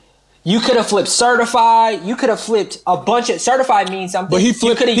CLB. You could have flipped certified. You could have flipped a bunch of certified means something. But he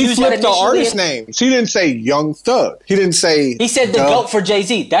flipped the artist names. He didn't say Young Thug. He didn't say. He said the GOAT for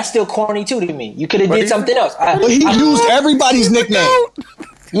Jay-Z. That's still corny too to me. You could have did something else. But he used everybody's nickname.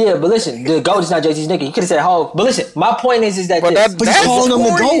 Yeah, but listen, the GOAT is not Jay-Z's nickname. He could have said Hov. But listen, my point is that. But he's calling him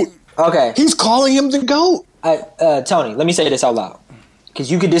the GOAT. Okay. He's calling him the GOAT. Tony, let me say this out loud,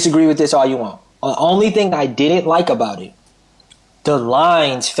 because you can disagree with this all you want. The only thing I didn't like about it. The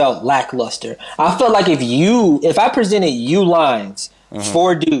lines felt lackluster. I felt like if I presented you lines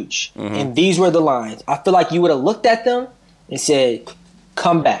for Dooch, and these were the lines, I feel like you would have looked at them and said,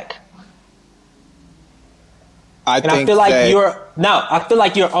 "Come back." I feel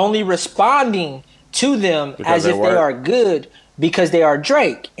like you're only responding to them as if they are good because they are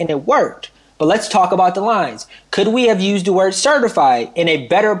Drake, and it worked. But let's talk about the lines. Could we have used the word certified in a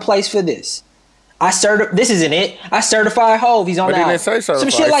better place for this? This isn't it. I certify Hov. He's on that. But he didn't say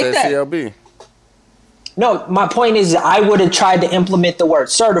certified. Some shit like that. CLB. No, my point is I would have tried to implement the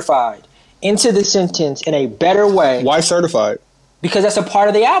word certified into the sentence in a better way. Why certified? Because that's a part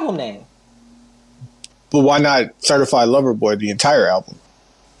of the album name. But why not Certified Lover Boy, the entire album?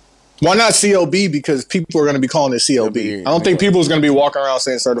 Why not CLB? Because people are going to be calling it CLB. I don't think people is going to be walking around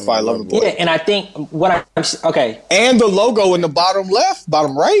saying Certified Lover Boy. Yeah, and I think okay. And the logo in the bottom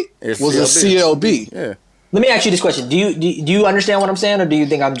right was a CLB. Yeah. Let me ask you this question: Do you understand what I'm saying, or do you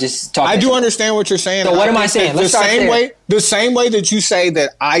think I'm just talking? I do understand what you're saying. So what am I saying? The same way that you say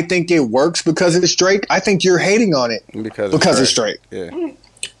that I think it works because it's Drake, I think you're hating on it because it's Drake. Yeah.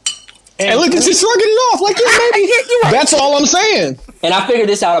 And look at you shrugging it off like maybe. That's all I'm saying. And I figured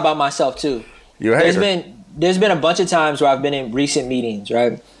this out about myself too. You're a hater. There's been a bunch of times where I've been in recent meetings,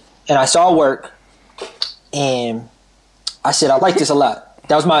 right? And I saw work, and I said I like this a lot.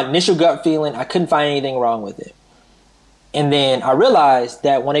 That was my initial gut feeling. I couldn't find anything wrong with it. And then I realized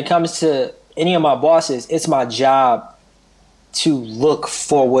that when it comes to any of my bosses, it's my job to look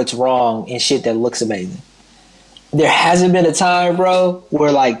for what's wrong in shit that looks amazing. There hasn't been a time, bro,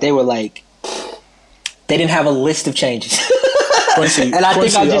 where they were like, they didn't have a list of changes. And I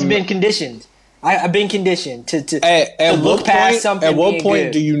think I've just been conditioned. I've been conditioned to look past something. At what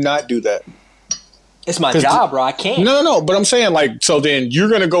point do you not do that? It's my job, bro. I can't. No. But I'm saying, so then you're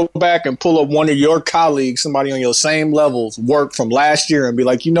going to go back and pull up one of your colleagues, somebody on your same levels, work from last year and be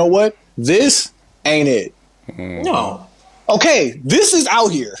like, you know what? This ain't it. No. Okay, this is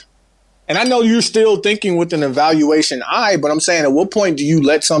out here. And I know you're still thinking with an evaluation eye, but I'm saying at what point do you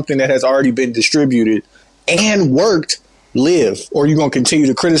let something that has already been distributed and worked live? Or are you going to continue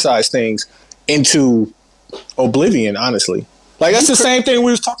to criticize things into oblivion, honestly? Like, that's the same thing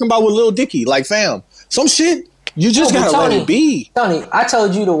we was talking about with Lil Dicky. Like, fam, some shit, you just got to let it be. Tony, I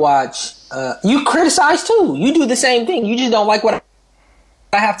told you to watch. You criticize, too. You do the same thing. You just don't like what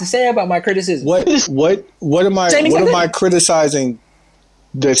I have to say about my criticism. What am I criticizing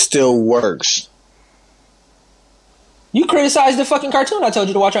that still works? You criticized the fucking cartoon I told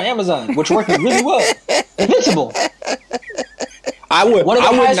you to watch on Amazon, which worked really well. Invincible. I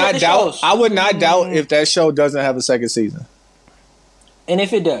would not doubt if that show doesn't have a second season. And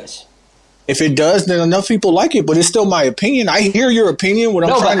if it does? If it does, then enough people like it, but it's still my opinion. I hear your opinion. What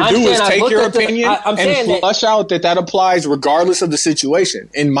I'm trying to do is take your opinion and flush out that applies regardless of the situation.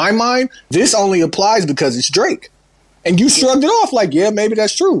 In my mind, this only applies because it's Drake. And you shrugged it off like, yeah, maybe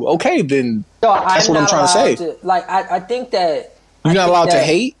that's true. Okay, then that's what I'm trying to say. I think that you're not allowed to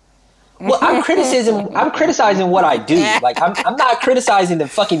hate. Well, I'm criticizing what I do. Like, I'm not criticizing the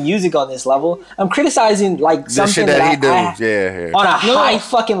fucking music on this level. I'm criticizing something that he does. On a high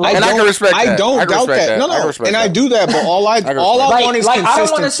fucking level. And I can respect that. I don't doubt that. No, and I do that. But all I want is consistency. I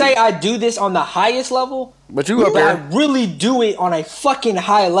don't want to say I do this on the highest level, But you up there. I really do it on a fucking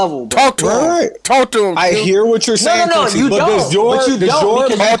high level, bro. Talk to him. Right. Talk to him. I hear what you're saying. No, you but don't. Does your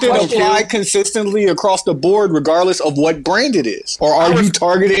method apply question consistently across the board, regardless of what brand it is? Or are you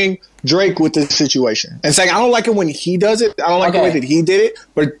targeting Drake with this situation and saying, I don't like it when he does it. I don't like the way that he did it.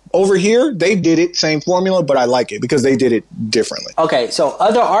 But over here, they did it, same formula, but I like it because they did it differently. Okay, so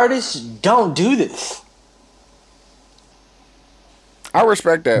other artists don't do this. I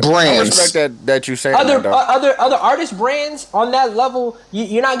respect that. Brands. I respect that you say other that, other artist brands on that level.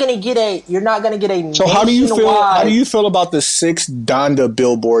 You're not gonna get a. You're not gonna get a. So how do you feel? How do you feel about the 6 Donda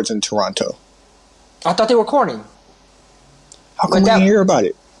billboards in Toronto? I thought they were corny. How come we didn't hear about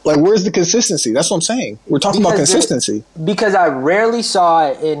it? Like, where's the consistency? That's what I'm saying. We're talking about consistency. Because I rarely saw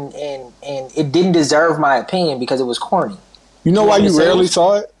it, and it didn't deserve my opinion because it was corny. You know why you rarely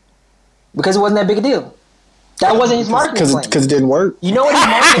saw it? Because it wasn't that big a deal. That wasn't his marketing plan. Because it didn't work. You know what his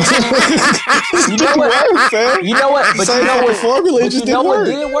marketing plan? You know what? You know what? But you know what? Formula just didn't work.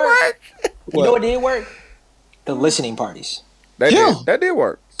 You know what did work? The listening parties. That did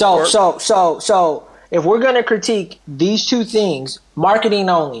work. So if we're gonna critique these two things, marketing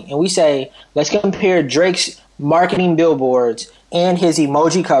only, and we say let's compare Drake's marketing billboards and his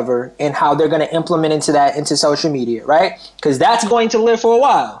emoji cover and how they're gonna implement into social media, right? Because that's going to live for a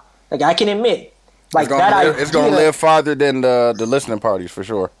while. Like I can admit. Like it's gonna live farther than the listening parties for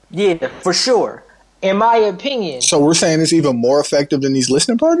sure. Yeah, for sure. In my opinion. So we're saying it's even more effective than these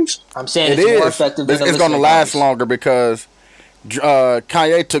listening parties? I'm saying it's more effective than it's gonna last longer because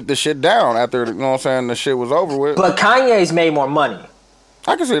Kanye took the shit down after, you know what I'm saying, the shit was over with. But Kanye's made more money.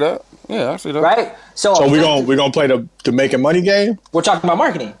 I can see that. Yeah, I see that. Right? So we're gonna play the making money game? We're talking about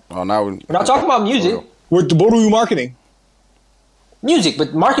marketing. Oh, now we're not talking about music. What are we marketing? Music,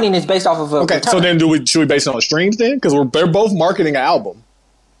 but marketing is based off of okay. So then, should we base it on streams then? Because they're both marketing an album.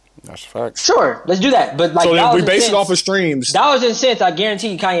 That's a fact. Sure, let's do that. But like, so then we base it off of streams. Dollars and cents. I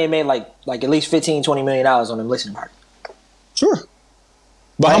guarantee you, Kanye made like at least $15-20 million on them listening party. Sure,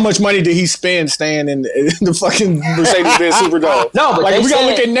 but how much money did he spend staying in the fucking Mercedes-Benz Superdome? No, but like, we gotta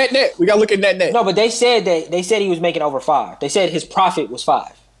look at net. We gotta look at net. No, but they said he was making over 5. They said his profit was 5.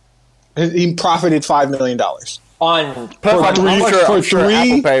 He profited $5 million. On for three,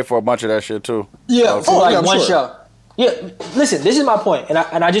 Apple paid for a bunch of that shit too. Yeah, for one show. Yeah, listen, this is my point, and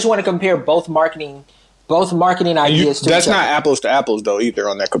I just want to compare both marketing ideas. That's not apples to apples though either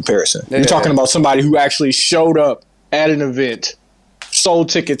on that comparison. You're talking about somebody who actually showed up at an event, sold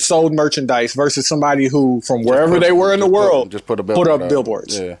tickets, sold merchandise, versus somebody who from wherever they were in the world just put up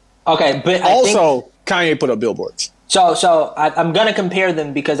billboards. Yeah. Okay, but Kanye put up billboards. So I'm going to compare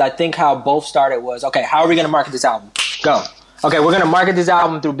them because I think how both started was, okay, how are we going to market this album? Go. Okay, we're going to market this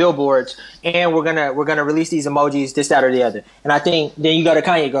album through billboards, and we're gonna release these emojis, this, that, or the other. And I think then you go to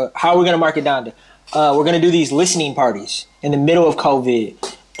Kanye, go, how are we going to market Donda? We're going to do these listening parties in the middle of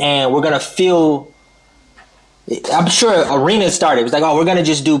COVID, and we're going to fill, I'm sure arenas started. It was like, oh, we're going to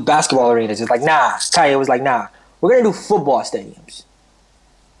just do basketball arenas. It's like, nah. Kanye was like, nah. We're going to do football stadiums.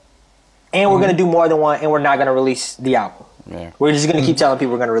 And we're going to do more than one, and we're not going to release the album. Yeah. We're just going to keep telling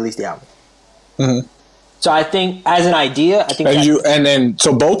people we're going to release the album. Mm-hmm. So I think, as an idea, I think...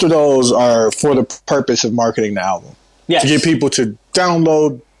 So both of those are for the purpose of marketing the album. Yes. To get people to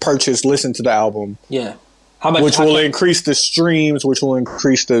download, purchase, listen to the album. Yeah. Which will increase the streams, which will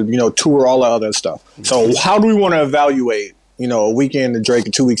increase the, tour, all that other stuff. So how do we want to evaluate, a weekend to Drake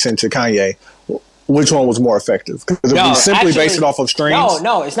and 2 weeks into Kanye? Which one was more effective? Because if we simply base it off of streams.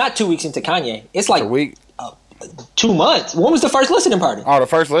 No, it's not 2 weeks into Kanye. It's like a week, 2 months. When was the first listening party? Oh, the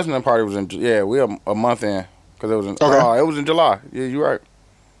first listening party was we a month in because it was in it was in July. Yeah, you're right.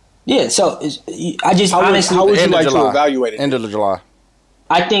 Yeah, so I just honestly, how would you like to evaluate it? End of July.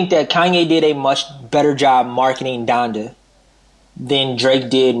 I think that Kanye did a much better job marketing Donda than Drake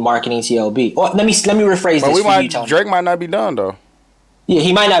did marketing CLB. Or let me rephrase this. Drake might not be done though. Yeah,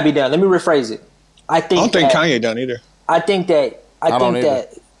 he might not be done. Let me rephrase it. I don't think Kanye done either. I think that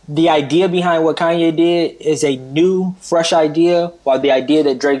the idea behind what Kanye did is a new, fresh idea, while the idea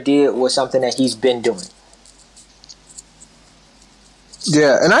that Drake did was something that he's been doing.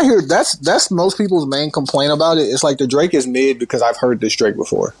 Yeah, and I hear that's most people's main complaint about it. It's like the Drake is mid because I've heard this Drake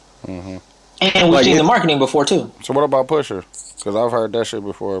before. Mm-hmm. And we've seen the marketing before too. So what about Pusha? Because I've heard that shit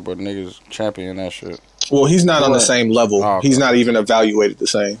before, but niggas champion that shit. Well, he's not on the same level. Oh, okay. He's not even evaluated the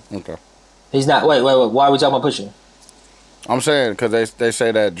same. Okay. He's not. Wait. Why are we talking about Pusha? I'm saying because they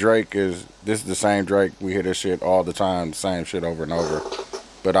say that Drake is the same Drake. We hear this shit all the time, the same shit over and over.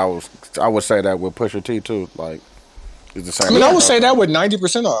 But I would say that with Pusha T too. Like it's the same. I would say that with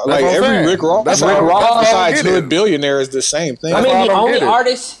 90% of every Rick Ross besides Hood Billionaire is the same thing. I mean, the only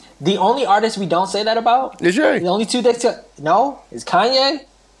artist The only artist we don't say that about is Jay. The only two that is Kanye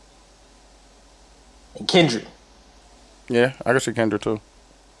and Kendrick. Yeah, I can see Kendrick too.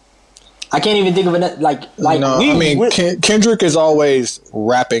 I can't even think of it Kendrick is always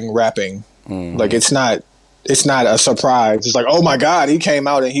rapping. Mm-hmm. Like it's not a surprise. It's like, oh my God, he came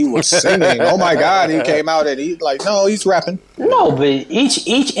out and he was singing. Oh my God, he came out and he's rapping. No, but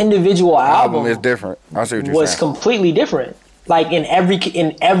each individual album is different. I see what you're was saying. Completely different. Like in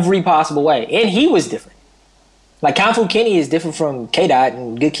every possible way. And he was different. Like Kung Fu Kenny is different from K-Dot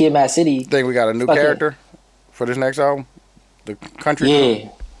and Good Kid, Mad City. Think we got a new character for this next album? The country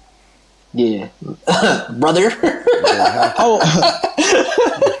song? Yeah. Brother.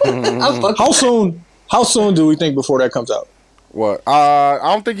 How soon do we think before that comes out? What? I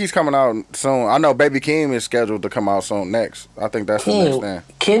don't think he's coming out soon. I know Baby Keem is scheduled to come out soon next. I think that's the next thing.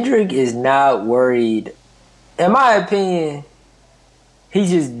 Kendrick is not worried. In my opinion,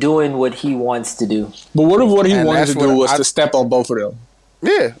 he's just doing what he wants to do. But what if what he wanted to do was to step on both of them?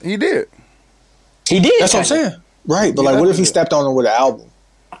 Yeah, he did. He did. That's what I'm saying. Right, but what if he stepped on them with an album?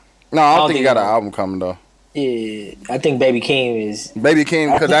 No, I don't think he got an album coming though. Yeah, I think Baby Keem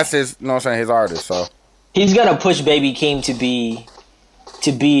because that's his. You know what I'm saying? His artist. So he's gonna push Baby Keem to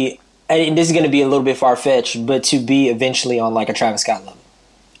be, and this is gonna be a little bit far fetched, but to be eventually on like a Travis Scott level.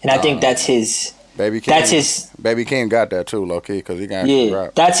 And I think that's his. Baby Keem. Baby Keem got that too, low key, because he can actually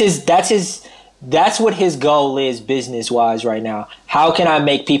rap. That's what his goal is business wise right now. How can I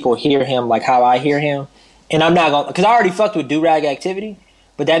make people hear him like how I hear him? And I'm not gonna, because I already fucked with Do-Rag Activity,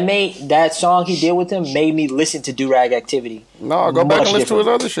 but that song he did with him made me listen to Do-Rag Activity. No, go back and listen to his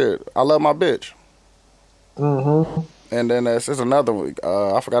other shit. I Love My Bitch. Mm-hmm. And then there's another one.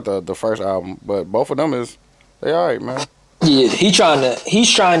 I forgot the first album, but both of them they all right, man. Yeah, he's trying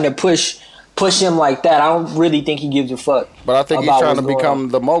to push him like that. I don't really think he gives a fuck. But I think he's trying to become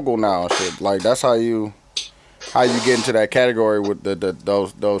the mogul now and shit. Like that's how you get into that category with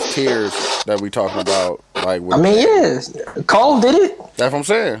those tiers that we talking about. Like yes. Cole did it. That's what I'm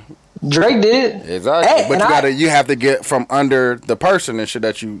saying. Drake did it. Exactly. Hey, but you have to get from under the person and shit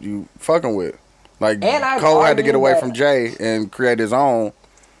that you fucking with. Like Cole had to get away from Jay and create his own. You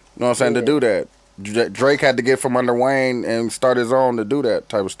know what I'm saying? To do that. Drake had to get from under Wayne and start his own to do that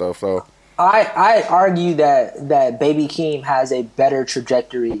type of stuff. So I argue that Baby Keem has a better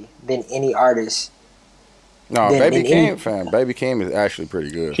trajectory than any artist. No, Baby Keem, fam. Baby Keem is actually pretty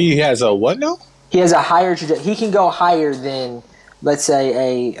good. He has a what now? He has a higher trajectory. He can go higher than, let's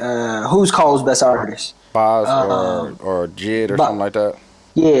say, who's Cole's best artist? Boz or Jid or something like that.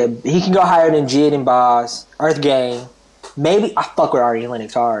 Yeah, he can go higher than Jid and Boz, Earth Gang. Maybe I fuck with Ari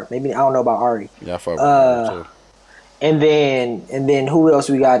Lennox hard. Maybe I don't know about Ari. Yeah, I fuck with Ari too. And then who else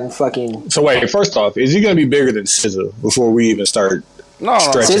we got in fucking? So wait, first off, is he gonna be bigger than SZA before we even start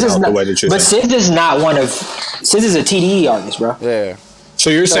stretching out the way that you're saying? But SZA's not SZA's a TDE artist, bro. Yeah. So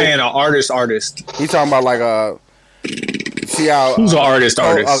you're saying an artist? He's talking about like see how who's an artist?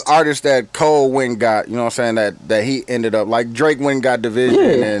 An artist that Cole went got. You know what I'm saying? That he ended up like Drake went got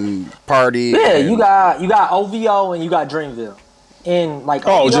Division and Party. Yeah, you got OVO and you got Dreamville. And like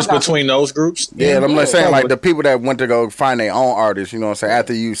just between those groups. Yeah, I'm like saying like the people that went to go find their own artists. You know what I'm saying?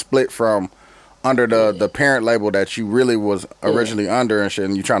 After you split from under the parent label that you really was originally under and shit,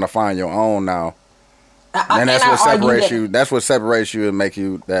 and you trying to find your own now. And that's what separates you. That's what separates you and make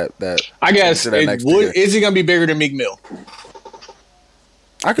you that. I guess is he gonna be bigger than Meek Mill?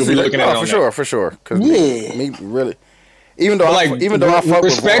 I could be looking at it for sure. Because Meek really, even though I fuck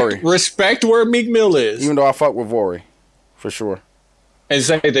with Vori, respect where Meek Mill is. Even though I fuck with Vori, for sure. And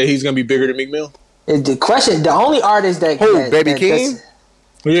say that he's gonna be bigger than Meek Mill. The question, the only artist that Baby Keem?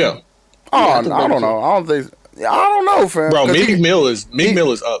 Yeah. I don't know. I don't know, fam. Bro, Meek Mill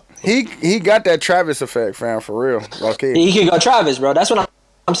is up. He got that Travis effect, fam, for real. Okay. He can go Travis, bro. That's what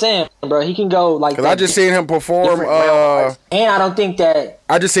I'm saying, bro. He can go like. Cause I just seen him perform. And I don't think that.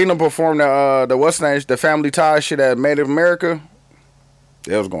 I just seen him perform the what's name, the Family Ties shit at Made in America.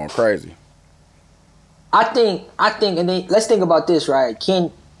 It was going crazy. I think, and then let's think about this, right?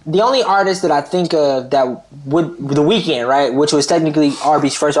 The only artist that I think of that would The Weeknd, right, which was technically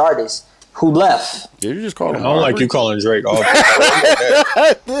Arby's first artist, who left. Did you just call him? I don't like you calling Drake off.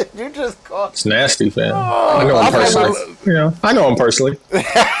 You just called. It's nasty, fam. I know him personally. I know him personally.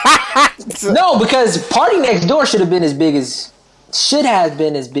 No, because Party Next Door should have been as big as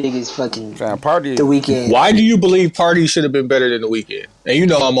fucking Party. The Weeknd. Why do you believe Party should have been better than The Weeknd? And you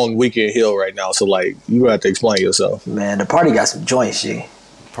know I'm on Weeknd Hill right now, so like you have to explain yourself. Man, the Party got some joints, shit.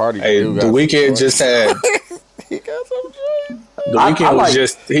 Party. Hey, The Weeknd just had. He got some joints. The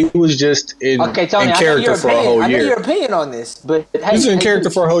Weeknd was just in character for a whole year. I know your opinion on this, but he was in character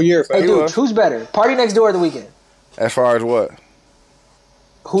for a whole year. Hey, dude, who's better, Party Next Door or The Weeknd? As far as what?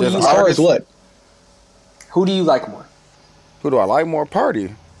 As far as what? Who do you like more? Who do I like more?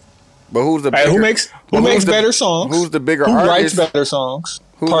 Party. But who's the bigger, who makes better songs? Who's the bigger artist? Who writes better songs?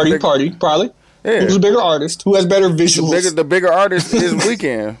 Party, probably. Yeah. Who's the bigger artist? Who has better visuals? The bigger artist is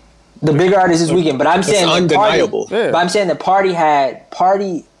Weeknd. The bigger artist is Weeknd, but I'm saying it's undeniable. But I'm saying that Party had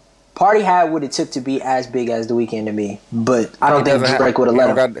what it took to be as big as The Weeknd to me. But I don't think Drake would have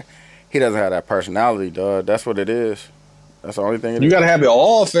let him. He doesn't have that personality, dog. That's what it is. That's the only thing. You gotta have it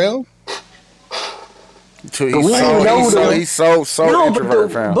all, fam. He's so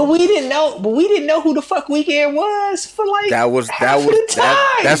introvert, fam. But we didn't know who the fuck Weeknd was for like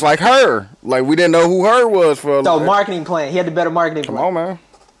that's like her. Like we didn't know who her was for. So marketing plan. He had the better marketing plan. Come on, man.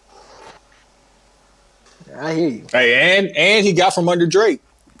 I hear you. Hey, and he got from under Drake.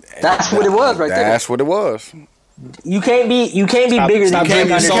 That's what it was, right there. That's what it was. You can't be bigger than Drake.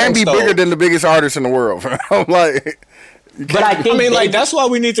 You can't be bigger than the biggest artist in the world. I'm like, but I think like that's why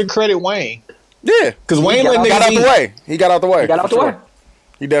we need to credit Wayne. Yeah, because Wayne got out the way. He got out the way.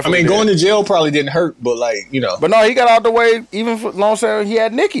 He definitely. going to jail probably didn't hurt, but like But no, he got out the way. Even for long time, he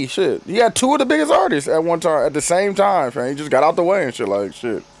had Nicki. Shit, he had two of the biggest artists at one time at the same time. Fam. He just got out the way and shit like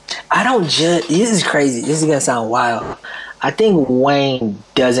shit. I don't judge. This is crazy. This is gonna sound wild. I think Wayne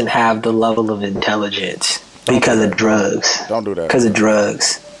doesn't have the level of intelligence because of drugs. Don't do that. Because of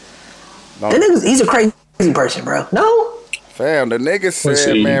drugs. He's a crazy person, bro. No. Fam, the nigga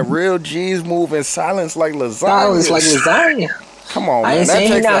said, man, real G's move in silence like lasagna. Come on, man. That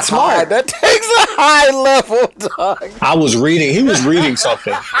takes not smart. That takes a high level, dog. I was reading. He was reading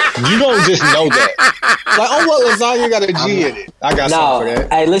something. You don't just know that. Like, oh, what lasagna got a G in it? I got something for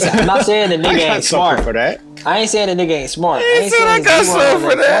that. Hey, listen, I'm not saying the nigga ain't smart. For that. I ain't saying the nigga ain't smart. I got something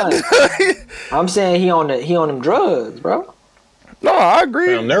for that. I'm saying he on them drugs, bro. No, I agree.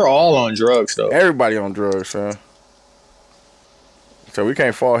 Damn, they're all on drugs, though. Everybody on drugs, fam. So we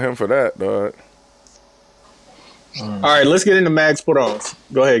can't fault him for that, dog. All right, let's get into Mags put-ons.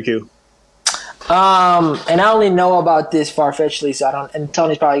 Go ahead, Q. And I only know about this far-fetchedly, so I don't. And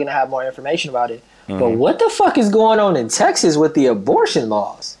Tony's probably gonna have more information about it. Mm-hmm. But what the fuck is going on in Texas with the abortion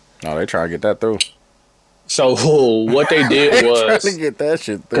laws? No, they try to get that through. So what they did was trying to get that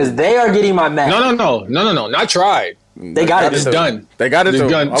shit through because they are getting my Mac. No, not tried. They got it. It's done. They got it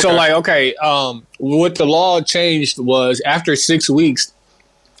done. Okay. So what the law changed was after 6 weeks,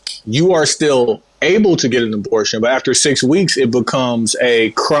 you are still able to get an abortion, but after 6 weeks, it becomes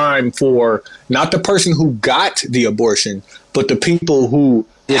a crime for not the person who got the abortion, but the people who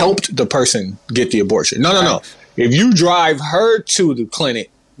helped the person get the abortion. No. If you drive her to the clinic,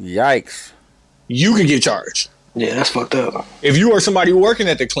 yikes, you could get charged. Yeah, that's fucked up. If you are somebody working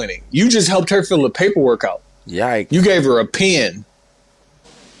at the clinic, you just helped her fill the paperwork out. Yikes. You gave her a pen,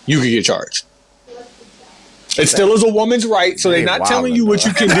 you could get charged. It still is a woman's right, so they're not telling you what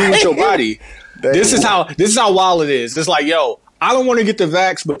you can do with your body. This is how wild it is. It's like, yo, I don't want to get the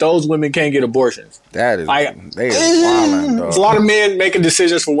vax, but those women can't get abortions. That is, they is wilding, dog. There's a lot of men making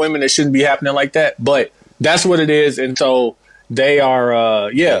decisions for women that shouldn't be happening like that, but that's what it is, and so they are,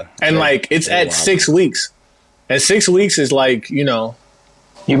 and like it's at 6 weeks. And 6 weeks is like, you might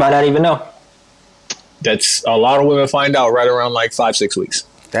not even know. That's a lot of women find out right around like 5-6 weeks.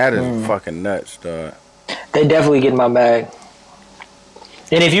 That is fucking nuts, dog. They definitely get my bag.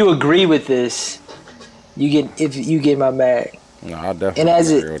 And if you agree with this, you get my bag. No, I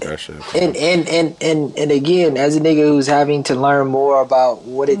definitely agree with that shit. And again, as a nigga who's having to learn more about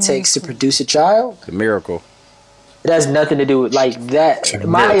what it takes to produce a child, it's a miracle. It has nothing to do with like that.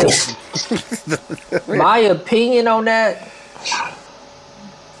 My opinion on that.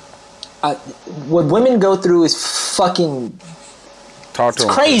 What women go through is fucking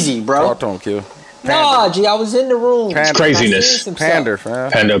crazy, bro. Talk to him, Q. Nah, G, I was in the room. It's craziness. Pander,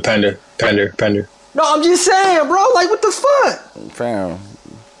 fam. Pander. No, I'm just saying, bro. Like, what the fuck? Fam.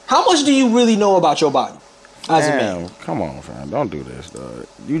 How much do you really know about your body as a man? Come on, fam. Don't do this, dog.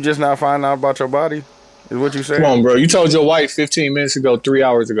 You just not finding out about your body? Is what you saying? Come on, bro. You told your wife 15 minutes ago, 3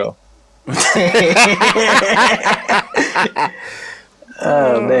 hours ago.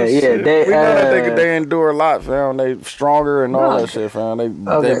 Oh man, yeah. We know they endure a lot, fam. They stronger and all that shit, fam. They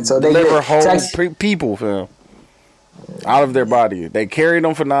deliver whole people, fam, out of their body. They carry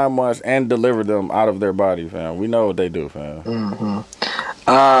them for 9 months and deliver them out of their body, fam. We know what they do, fam.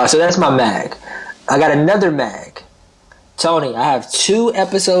 Mm-hmm. So that's my mag. I got another mag. Tony, I have 2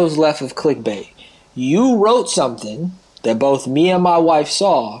 episodes left of Clickbait. You wrote something that both me and my wife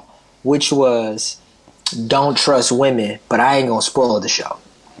saw, which was don't trust women, but I ain't gonna spoil the show.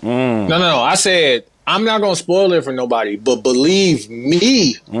 No. I said I'm not gonna spoil it for nobody, but believe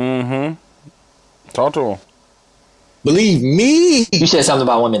me. Talk to him. Believe me. You said something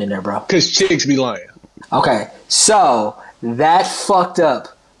about women in there, bro. Because chicks be lying. Okay, so that fucked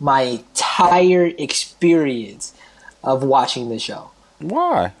up my entire experience of watching the show.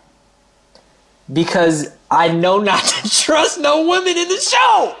 Why? Because I know not to trust no women in the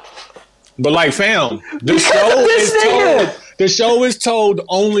show. But like, fam, the show is told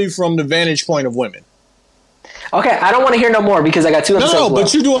only from the vantage point of women. Okay, I don't want to hear no more because I got 2 episodes left.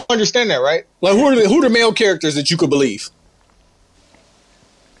 But you do understand that, right? Like, who are the male characters that you could believe?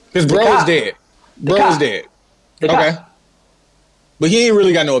 Because bro is dead. Bro is dead. Okay. But he ain't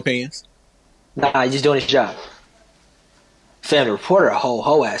really got no opinions. Nah, he's just doing his job. Family reporter, a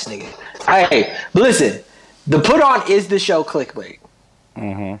whole ass nigga. Hey, but listen, the put on is the show clickbait.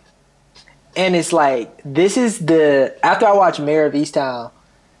 And it's like, this is after I watched Mayor of Easttown,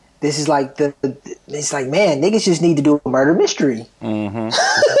 this is like it's like, man, niggas just need to do a murder mystery.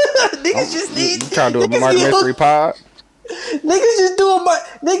 Niggas just need. You trying to do a murder mystery pod? Niggas just do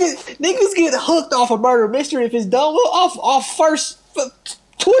niggas get hooked off a murder mystery if it's done off first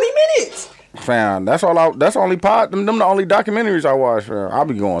 20 minutes. Fam, that's only pod. Them the only documentaries I watch. Fam. I'll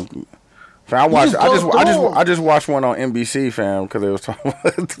be going. Fam, I just watched one on NBC, fam, because it was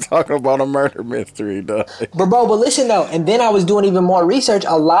talking about a murder mystery, dog. But listen though, and then I was doing even more research.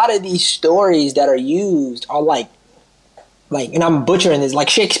 A lot of these stories that are used are like, and I'm butchering this, like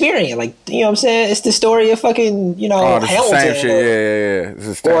Shakespearean, like, you know what I'm saying? It's the story of fucking, Hamilton. Same shit,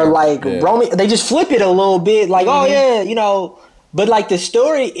 yeah. Or like Romeo. They just flip it a little bit, like, oh yeah, but like the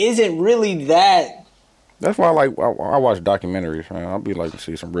story isn't really that. That's why I watch documentaries, man. I'll be like to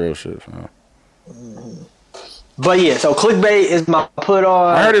see some real shit, man. But yeah, so clickbait is my put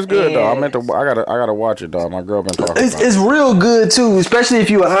on. I heard it's good though. I gotta watch it, dog. My girl been talking about it. It's real good too, especially if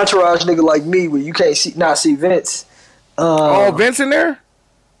you an entourage nigga like me, where you can't not see Vince. Vince in there?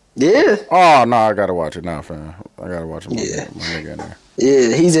 Yeah. Oh no, I gotta watch it now, fam. I gotta watch it. My nigga in there.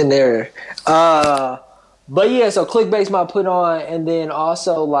 Yeah, he's in there. But yeah, so clickbait's my put on, and then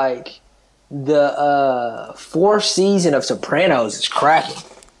also like the 4th season of Sopranos is cracking.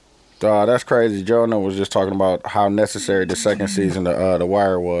 That's crazy. Jonah was just talking about how necessary the 2nd season of The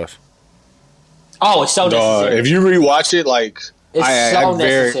Wire was. Oh, it's so necessary. If you rewatch it, like,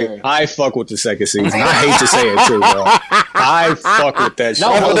 necessary. I fuck with the 2nd season. I hate to say it too, bro. I fuck with that shit.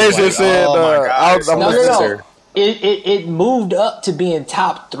 No, they just said. No. It moved up to being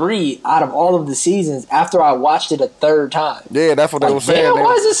top 3 out of all of the seasons after I watched it a 3rd time. Yeah, that's what they were saying. Damn,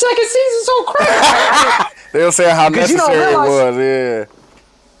 why is the 2nd season so crazy? They were saying how necessary it was. Yeah.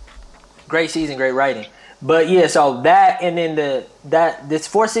 Great season, great writing. But yeah, so that, and then this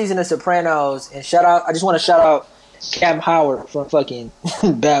 4th season of Sopranos, and I just want to shout out Captain Howard from fucking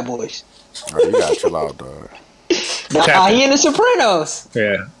Bad Boys. Oh, you gotta chill out, dog. He in the Sopranos.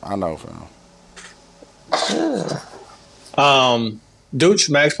 Yeah, I know, fam. Dooch,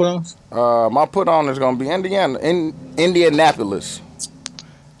 Max put on? My put on is gonna be Indianapolis.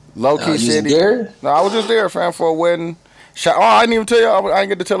 Low key city. There? No, I was just there, fam, for a wedding. I didn't even tell you. I didn't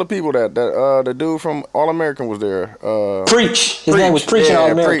get to tell the people that the dude from All American was there. Preach. His name was Preach in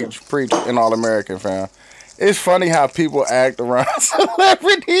All American. Preach in All American, fam. It's funny how people act around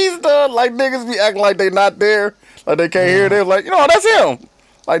celebrities, dog. Like niggas be acting like they not there, like they can't hear. They're like, that's him.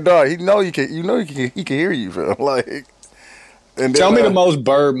 Like, dog, he can hear you, fam. Like, and then, tell me the most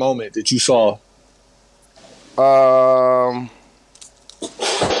Bird moment that you saw.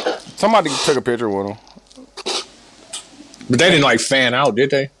 Somebody took a picture with him. But they didn't fan out, did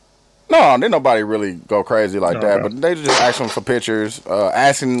they? No, didn't nobody really go crazy like that. But they just asked him for pictures,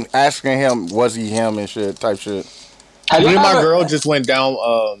 asking him, was he him and shit, type shit. Me and my girl just went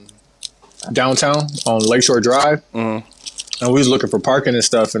downtown on Lakeshore Drive. Mm-hmm. And we was looking for parking and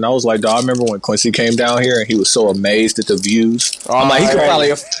stuff, and I was like, dog, I remember when Quincy came down here and he was so amazed at the views. I'm like,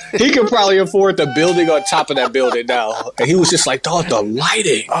 he could probably afford the building on top of that building now. And he was just like, dog, the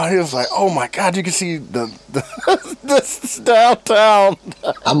lighting. Oh, he was like, oh my God, you can see the downtown.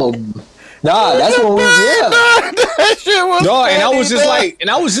 That's when we that shit was and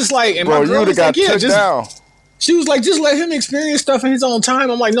I was just like, and bro, my girl was like, yeah, just down. She was like, just let him experience stuff in his own time.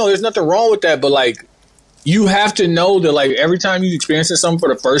 I'm like, no, there's nothing wrong with that, but like, you have to know that, like, every time you experience something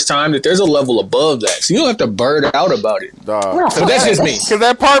for the first time, that there's a level above that. So you don't have to bird out about it. But that's just me. Because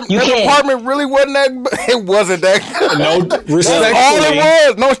that apartment really wasn't that. It wasn't that good. No, respectfully. All it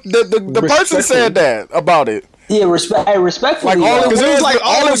was. No, the person said that about it. Yeah, respectfully. Like all it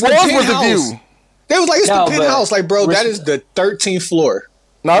was was the view. They was like, it's the penthouse. Like, bro, that is the 13th floor.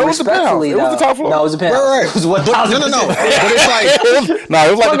 No, it was the pound. It was the top floor. No, it was the pound. Right. It was 1,000. No. But it's like it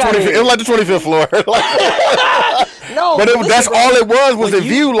was like the 25th. It was like the 25th floor. No, but that's all it was the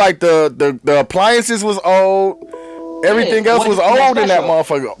view. Like the appliances was old. Everything else was old in that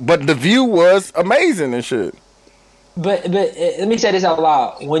motherfucker. But the view was amazing and shit. But let me say this out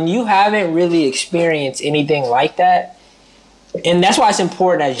loud. When you haven't really experienced anything like that, and that's why it's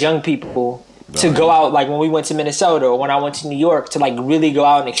important as young people to go out, like when we went to Minnesota or when I went to New York, to like really go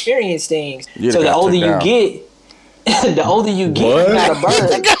out and experience things. So the older you get, you got a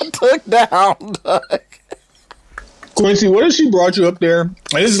bird. You got took down. Quincy, what if she brought you up there? And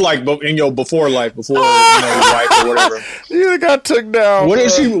this is like in your before life, before your wife or whatever. You got took down. What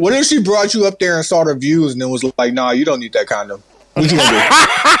if she brought you up there and saw the views and then was like, "Nah, you don't need that condom." What you gonna do?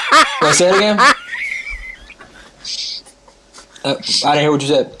 Wanna say it again? I didn't hear what you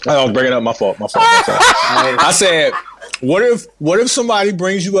said. I was bringing up my fault. I said, what if somebody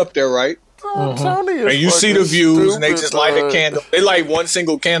brings you up there, right? Mm-hmm. And you see the views and they just light a candle. They light one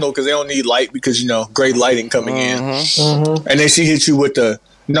single candle because they don't need light because, great lighting coming in. Mm-hmm. And then she hits you with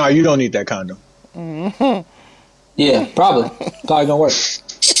no, you don't need that condom. Mm-hmm. Yeah, probably gonna work.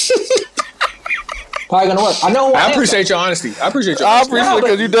 I know. I appreciate your honesty. I appreciate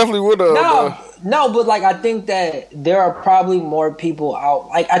because you definitely would have. No, but like I think that there are probably more people out.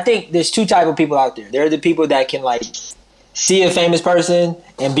 Like I think there's two type of people out there. There are the people that can like see a famous person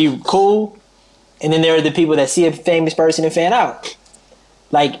and be cool, and then there are the people that see a famous person and fan out.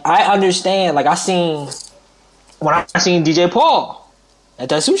 Like I understand. Like when I seen DJ Paul at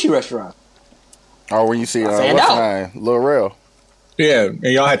that sushi restaurant. Oh, when you see what's his name? Lil Rel. Yeah, and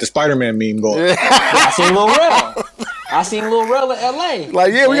y'all had the Spider-Man meme going. Yeah, I seen Lil Rel. I seen Lil Rel in LA.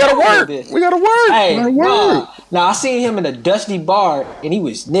 Like, we gotta work. We gotta work. Hey, now I seen him in a dusty bar, and he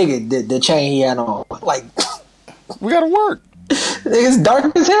was the chain he had on. Like, we gotta work. It's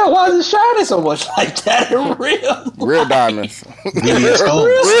dark as hell. Why is it shining so much like that? Real diamonds.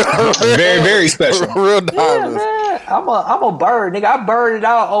 Very, very special. Real diamonds. Yeah, I'm a bird, nigga. I birded it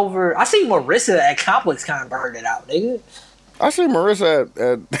out over. I seen Marissa at Complex kind of bird it out, nigga. I see Marissa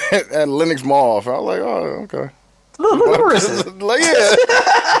at Lenox Mall. I was like, oh, okay. Look at Marissa. Like, yeah.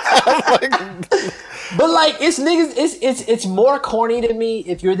 But like, it's niggas. It's more corny to me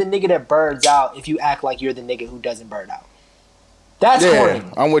if you're the nigga that birds out. If you act like you're the nigga who doesn't bird out. That's corny.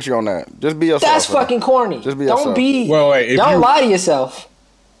 I'm with you on that. Just be yourself. That's fucking corny. Just be yourself. Don't lie to yourself.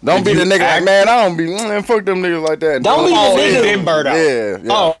 Don't be the nigga like, man, I don't be, fuck them niggas like that. Don't be the nigga. Then bird out. Yeah.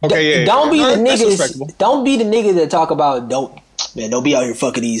 Oh, okay, yeah. Don't be the niggas. Don't be the nigga that talk about, don't be out here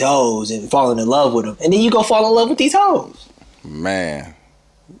fucking these hoes and falling in love with them. And then you go fall in love with these hoes. Man.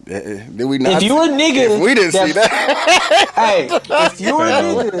 Did we not? If you a nigga. If we didn't see that. Hey, if you a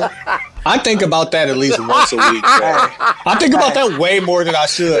nigga. I think about that at least once a week. I think about that way more than I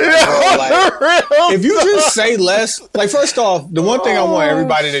should. Bro. Like, if you just say less, like first off, the one thing I want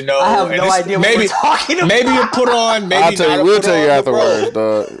everybody to know, I have no idea what we're talking about. Maybe you put on, maybe we'll tell you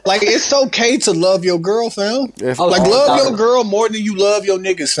afterwards. Like it's okay to love your girl, fam. Love your girl more than you love your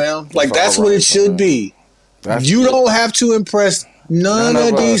niggas, fam. Like that's what it should be. You don't have to impress none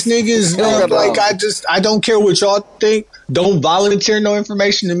of these niggas. Like I don't care what y'all think. Don't volunteer no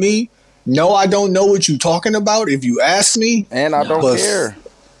information to me. No, I don't know what you're talking about if you ask me. And I don't care.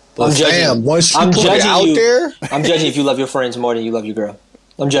 But damn, once you put it out there. I'm judging if you love your friends more than you love your girl.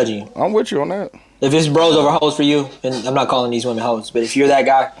 I'm judging you. I'm with you on that. If it's bros over hoes for you, and I'm not calling these women hoes, but if you're that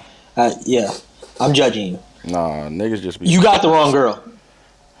guy, yeah, I'm judging you. Nah, niggas just be... You got the wrong girl.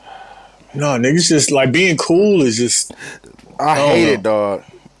 No, niggas just like being cool is just... I hate it, dog.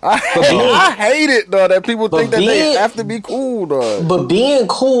 I hate it, though, that people think that they have to be cool, dog. But being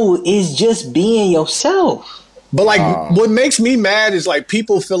cool is just being yourself. But, like, what makes me mad is, like,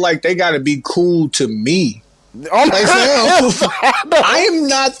 people feel like they got to be cool to me. I am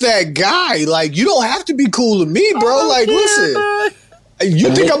not that guy. Like, you don't have to be cool to me, bro. Like, listen. You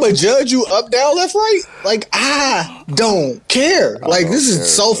think I'm going to judge you up, down, left, right? Like, I don't care. Like, this is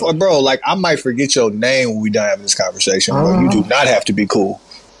so far, bro. Like, I might forget your name when we done having this conversation, bro. You do not have to be cool.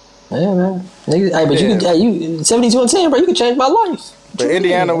 Yeah, man. Hey, but you 72 and 10, bro. You can change my life. But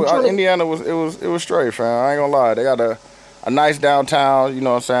Indiana was straight, fam. I ain't gonna lie. They got a nice downtown. You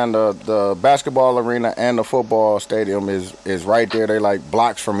know what I'm saying? The basketball arena and the football stadium is right there. They like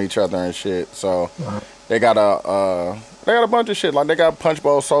blocks from each other and shit. So they got a bunch of shit. Like they got Punch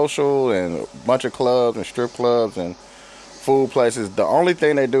Bowl Social and a bunch of clubs and strip clubs and food places. The only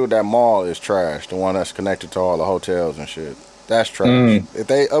thing they do at that mall is trash. The one that's connected to all the hotels and shit. That's trash. If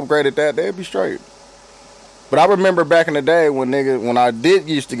they upgraded that, they'd be straight. But I remember back in the day when I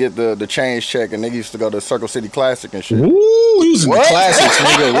used to get the change check and niggas used to go to Circle City Classic and shit. Ooh, We was in the classics,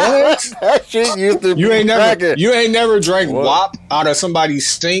 nigga. What? That shit used to you ain't never drank WAP out of somebody's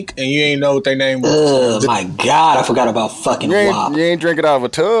stink and you ain't know what their name was. Oh my God, I forgot about fucking WAP. You ain't drink it out of a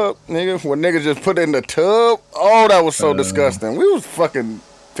tub, nigga. When niggas just put it in the tub, oh, that was so disgusting. We was fucking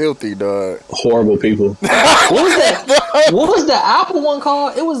filthy, dog. Horrible people. What was that? What was the apple one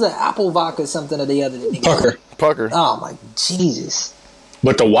called? It was the apple vodka something or the other. Pucker. Oh my Jesus.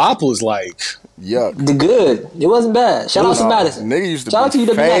 But the WAP was like yuck. The good. It wasn't bad. Shout out to Madison. Nigga used to Shout out to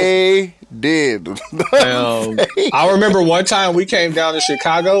UW Madison. Did. I remember one time we came down to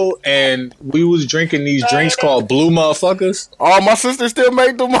Chicago and we was drinking these drinks called Blue Motherfuckers. Oh, my sister still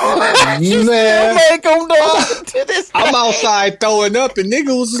make them. She still make them, dog. I'm outside throwing up and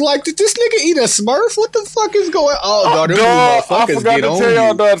nigga was like, did this nigga eat a Smurf? What the fuck is going on? Oh, dog, them Blue Motherfuckers I forgot to tell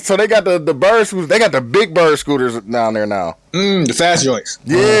y'all, dog. So they got the bird scooters. They got the big bird scooters down there now. The fast joints.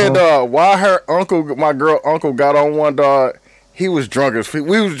 Yeah, dog. While my girl uncle got on one, dog, he was drunk as we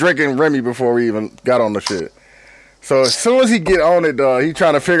was drinking Remy before we even got on the shit. So as soon as he get on it, dog, he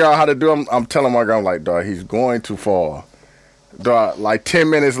trying to figure out how to do it. I'm telling my girl, I'm like, dog, he's going to fall. Dog, like 10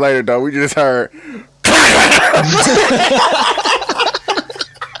 minutes later, dog, we just heard.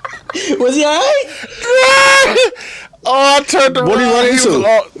 Was he alright? Oh, I turned around. What did he run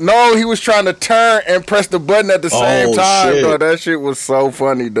into? No, he was trying to turn and press the button at the same time, shit. dog. That shit was so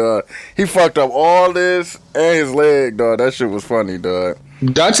funny, dog. He fucked up all this and his leg, dog. That shit was funny, dog.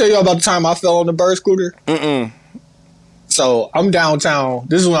 Did I tell you about the time I fell on the bird scooter? So I'm downtown.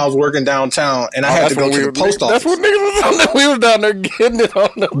 This is when I was working downtown, and I had to go to the post office. That's what niggas was on there. We was down there getting it on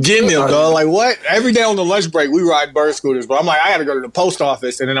them. Getting it, dog. Like what? Every day on the lunch break, we ride bird scooters. But I'm like, I got to go to the post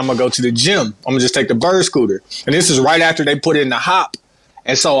office, and then I'm gonna go to the gym. I'm gonna just take the bird scooter. And this is right after they put in the hop.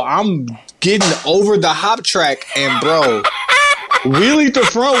 And so I'm getting over the hop track, and bro, wheelie to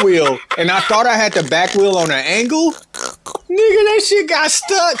front wheel, and I thought I had the back wheel on an angle. Nigga, that shit got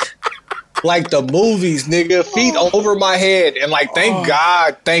stuck. Like the movies, nigga, feet over my head, and like, thank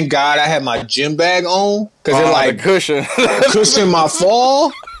God, I had my gym bag on because it like cushion my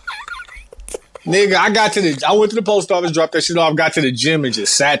fall. Nigga, I went to the post office, dropped that shit off, got to the gym, and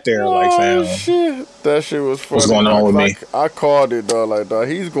just sat there like, fam. Shit. That shit was funny. What's going on with me? I called it, dog. Like, dog,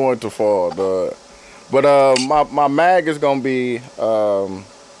 he's going to fall, dog. But my mag is gonna be damn.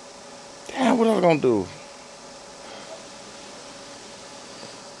 What am I gonna do?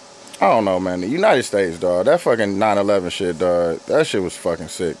 I don't know, man. The United States, dog. That fucking 9/11 shit, dog. That shit was fucking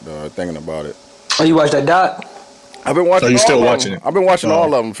sick, dog. Thinking about it. Oh, you watched that doc? I've been watching. So you still watching it? I've been watching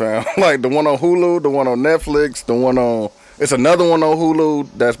all of them, fam. Like the one on Hulu, the one on Netflix, the one on. It's another one on Hulu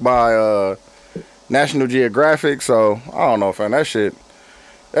that's by National Geographic. So I don't know, fam. That shit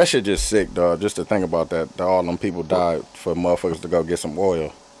just sick, dog. Just to think about that all them people died for motherfuckers to go get some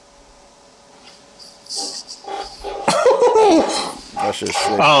oil. That shit's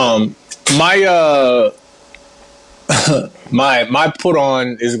sick. My put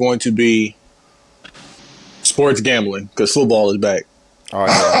on is going to be sports gambling because football is back. Oh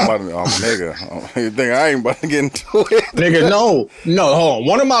yeah, nigga. You think I ain't about to get into it? Nigga, no, hold on.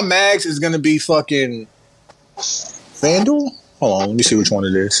 One of my mags is gonna be fucking FanDuel. Hold on, let me see which one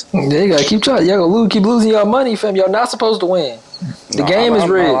it is. Yeah, you gotta keep trying. Y'all keep losing your money, fam. Y'all not supposed to win. The game is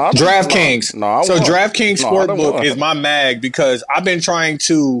rigged. DraftKings. So DraftKings Sportbook is my mag because I've been trying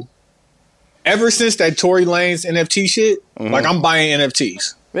to, ever since that Tory Lanez NFT shit, like I'm buying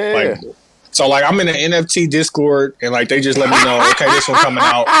NFTs. Yeah. Like, so like I'm in the NFT Discord and like they just let me know, okay, this one coming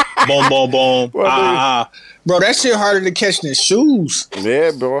out. Boom, boom, boom. Bro, that shit harder to catch than shoes.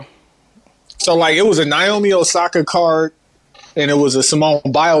 Yeah, bro. So like it was a Naomi Osaka card and it was a Simone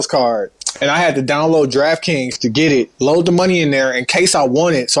Biles card. And I had to download DraftKings to get it, load the money in there in case I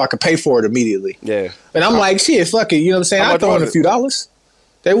won it so I could pay for it immediately. Yeah. And I'm like, shit, fuck it. You know what I'm saying? I throw in a few dollars.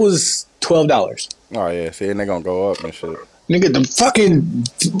 That was $12. Oh, yeah. See, and they're going to go up and shit. Nigga,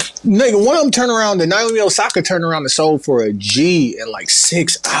 one of them turned around, the Naomi Osaka turned around and sold for a G in like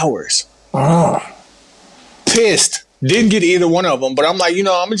 6 hours. Pissed. Didn't get either one of them, but I'm like, I'm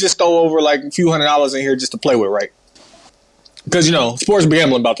going to just throw over like a few $100s in here just to play with, right? Because, sports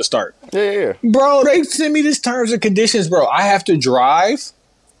gambling about to start. Yeah. Bro, they sent me this terms and conditions, bro. I have to drive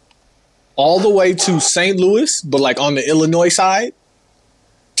all the way to St. Louis, but like on the Illinois side,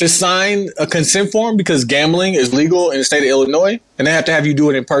 to sign a consent form because gambling is legal in the state of Illinois. And they have to have you do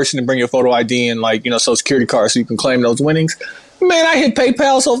it in person and bring your photo ID and like, Social Security card so you can claim those winnings. Man, I hit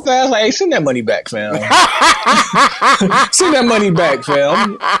PayPal so fast. Like, hey, send that money back, fam. Send that money back,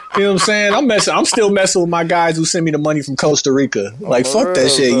 fam. You know what I'm saying? I'm still messing with my guys who send me the money from Costa Rica. Like, fuck that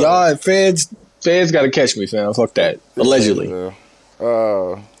shit. Y'all, feds got to catch me, fam. Fuck that. Allegedly.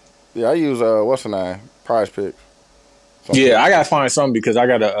 Yeah, I use, what's the name? Prize Picks. Yeah, I gotta find something because I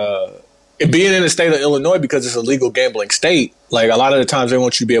gotta. Being in the state of Illinois, because it's a legal gambling state, like a lot of the times they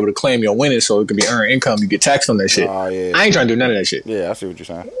want you to be able to claim your winnings so it can be earned income. You get taxed on that shit. Yeah. I ain't trying to do none of that shit. Yeah, I see what you're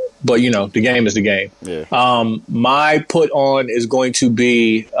saying. But the game is the game. Yeah. My put on is going to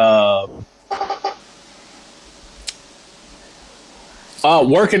be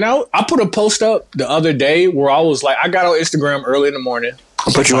working out. I put a post up the other day where I was like, I got on Instagram early in the morning.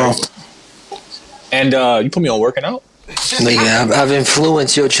 I'll put you on. And you put me on working out? Yeah, I've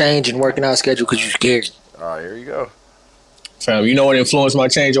influenced your change in working out schedule because you're scared. All right, here you go. Fam, you know what influenced my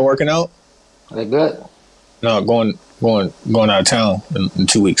change in working out? That good? No, going out of town in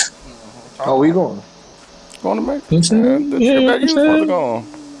 2 weeks. Oh, where you going? Going to make?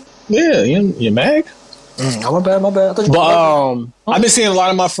 Yeah, you mag? My bad. But I've been seeing a lot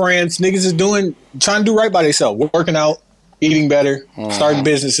of my friends, niggas is trying to do right by themselves, working out, eating better, starting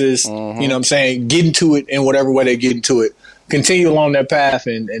businesses, you know what I'm saying, getting to it in whatever way they get into it. Continue along that path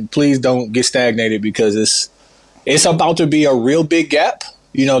and please don't get stagnated because it's about to be a real big gap,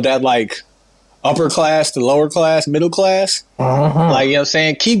 that like upper class to lower class, middle class. Like, you know what I'm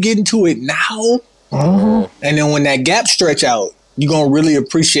saying? Keep getting to it now. And then when that gap stretch out, you're going to really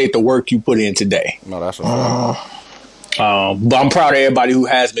appreciate the work you put in today. No, that's a fact. But I'm proud of everybody who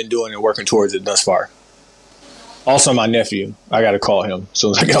has been doing and working towards it thus far. Also, my nephew, I got to call him as soon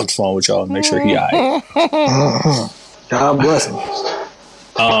as I get off the phone with y'all and make sure he all right. God bless him.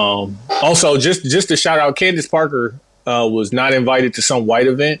 Also, just to shout out, Candace Parker was not invited to some white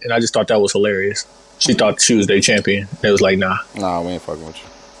event, and I just thought that was hilarious. She thought she was their champion. It was like, nah. Nah, we ain't fucking with you.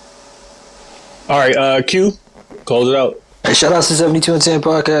 All right, Q, close it out. Hey, shout out to 72 and 10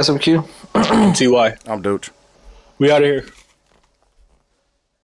 podcast. I'm Q. TY. I'm Dooch. We out of here.